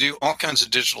opportunity to do all kinds of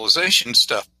digitalization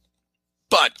stuff.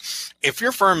 But if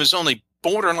your firm is only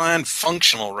borderline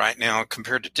functional right now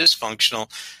compared to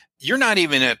dysfunctional, you're not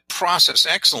even at process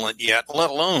excellent yet, let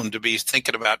alone to be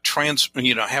thinking about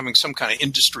having some kind of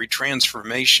industry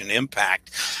transformation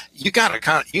impact. You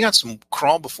got some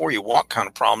crawl before you walk kind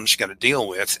of problems you got to deal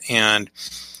with. And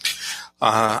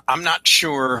I'm not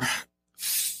sure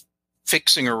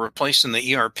fixing or replacing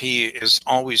the ERP is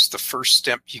always the first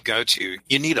step you go to.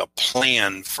 You need a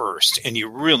plan first, and you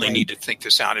really need to think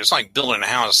this out. It's like building a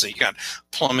house that you got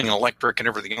plumbing, electric, and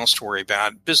everything else to worry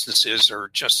about. Businesses are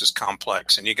just as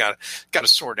complex, and you got to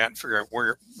sort out and figure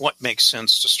out what makes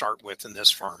sense to start with in this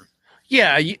firm.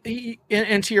 Yeah,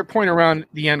 and to your point around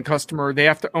the end customer, they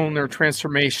have to own their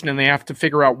transformation, and they have to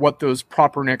figure out what those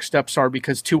proper next steps are,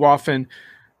 because too often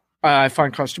I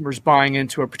find customers buying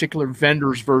into a particular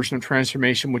vendor's version of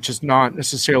transformation, which is not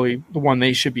necessarily the one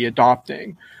they should be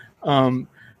adopting. And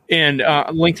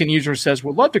LinkedIn user says,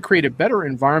 would love to create a better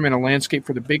environmental landscape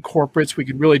for the big corporates. We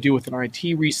could really do with an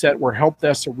IT reset where help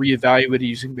desks are reevaluated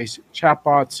using basic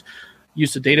chatbots,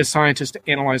 use a data scientist to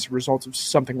analyze the results of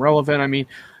something relevant.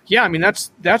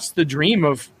 That's the dream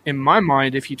of, in my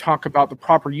mind, if you talk about the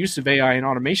proper use of AI and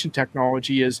automation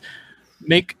technology, is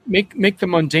make the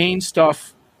mundane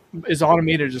stuff as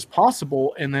automated as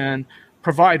possible, and then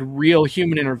provide real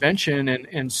human intervention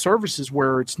and services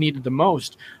where it's needed the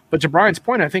most. But to Brian's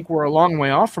point, I think we're a long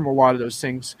way off from a lot of those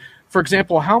things. For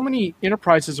example, how many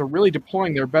enterprises are really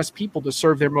deploying their best people to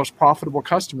serve their most profitable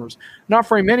customers? Not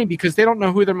very many, because they don't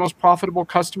know who their most profitable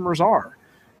customers are.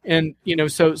 And,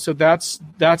 so that's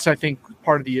I think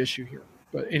part of the issue here.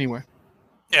 But anyway.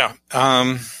 Yeah.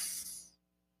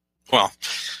 Well,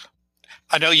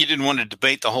 I know you didn't want to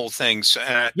debate the whole thing, so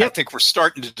I think we're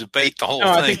starting to debate the whole thing.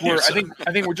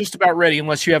 I think we're just about ready.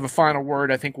 Unless you have a final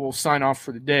word, I think we'll sign off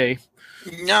for the day.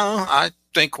 No, I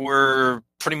think we're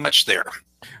pretty much there.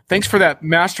 Thanks for that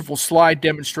masterful slide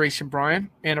demonstration, Brian,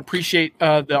 and appreciate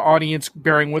the audience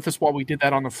bearing with us while we did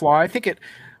that on the fly. I think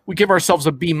we give ourselves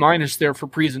a B- there for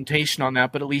presentation on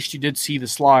that, but at least you did see the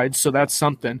slides, so that's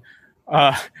something.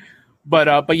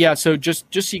 But yeah, so just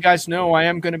so you guys know, I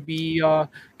am going to be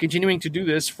continuing to do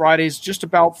this Fridays, just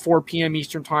about 4 p.m.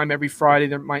 Eastern time every Friday.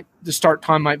 The start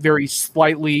time might vary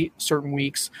slightly certain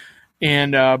weeks,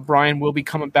 and Brian will be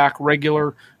coming back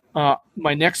regular.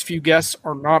 My next few guests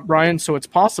are not Brian, so it's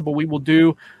possible we will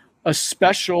do a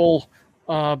special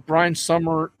Brian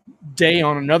Summer day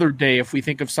on another day if we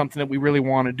think of something that we really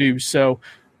want to do. So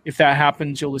if that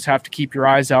happens, you'll just have to keep your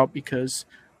eyes out, because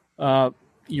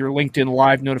your LinkedIn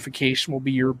Live notification will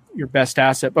be your best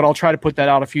asset. But I'll try to put that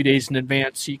out a few days in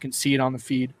advance so you can see it on the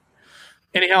feed.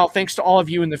 Anyhow, thanks to all of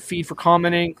you in the feed for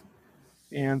commenting.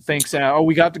 And thanks.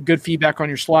 We got the good feedback on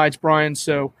your slides, Brian.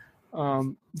 So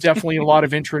definitely a lot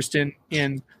of interest in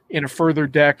a further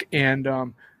deck. And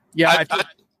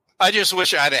I just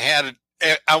wish I'd have had.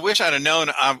 I wish I'd have known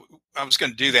I was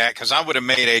going to do that, because I would have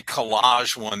made a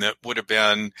collage one that would have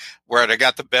been where I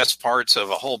got the best parts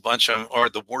of a whole bunch of them, or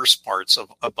the worst parts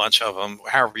of a bunch of them,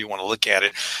 however you want to look at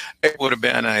it. It would have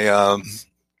been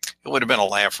a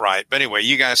laugh riot. But anyway,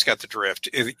 you guys got the drift.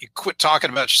 You quit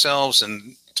talking about yourselves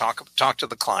and talk to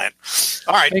the client.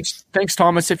 All right. Thanks,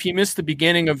 Thomas. If you missed the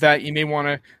beginning of that, you may want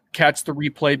to catch the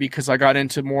replay, because I got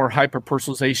into more hyper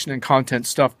personalization and content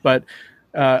stuff, but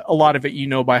a lot of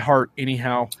it by heart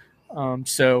anyhow.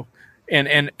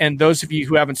 And those of you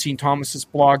who haven't seen Thomas's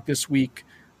blog this week,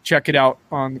 check it out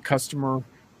on the Customer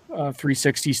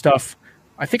 360 stuff.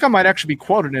 I think I might actually be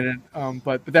quoted in it,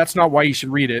 but that's not why you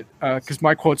should read it, because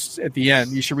my quote's at the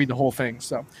end. You should read the whole thing.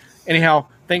 So anyhow,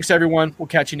 thanks everyone. We'll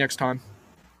catch you next time.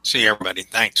 See you, everybody.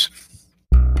 Thanks.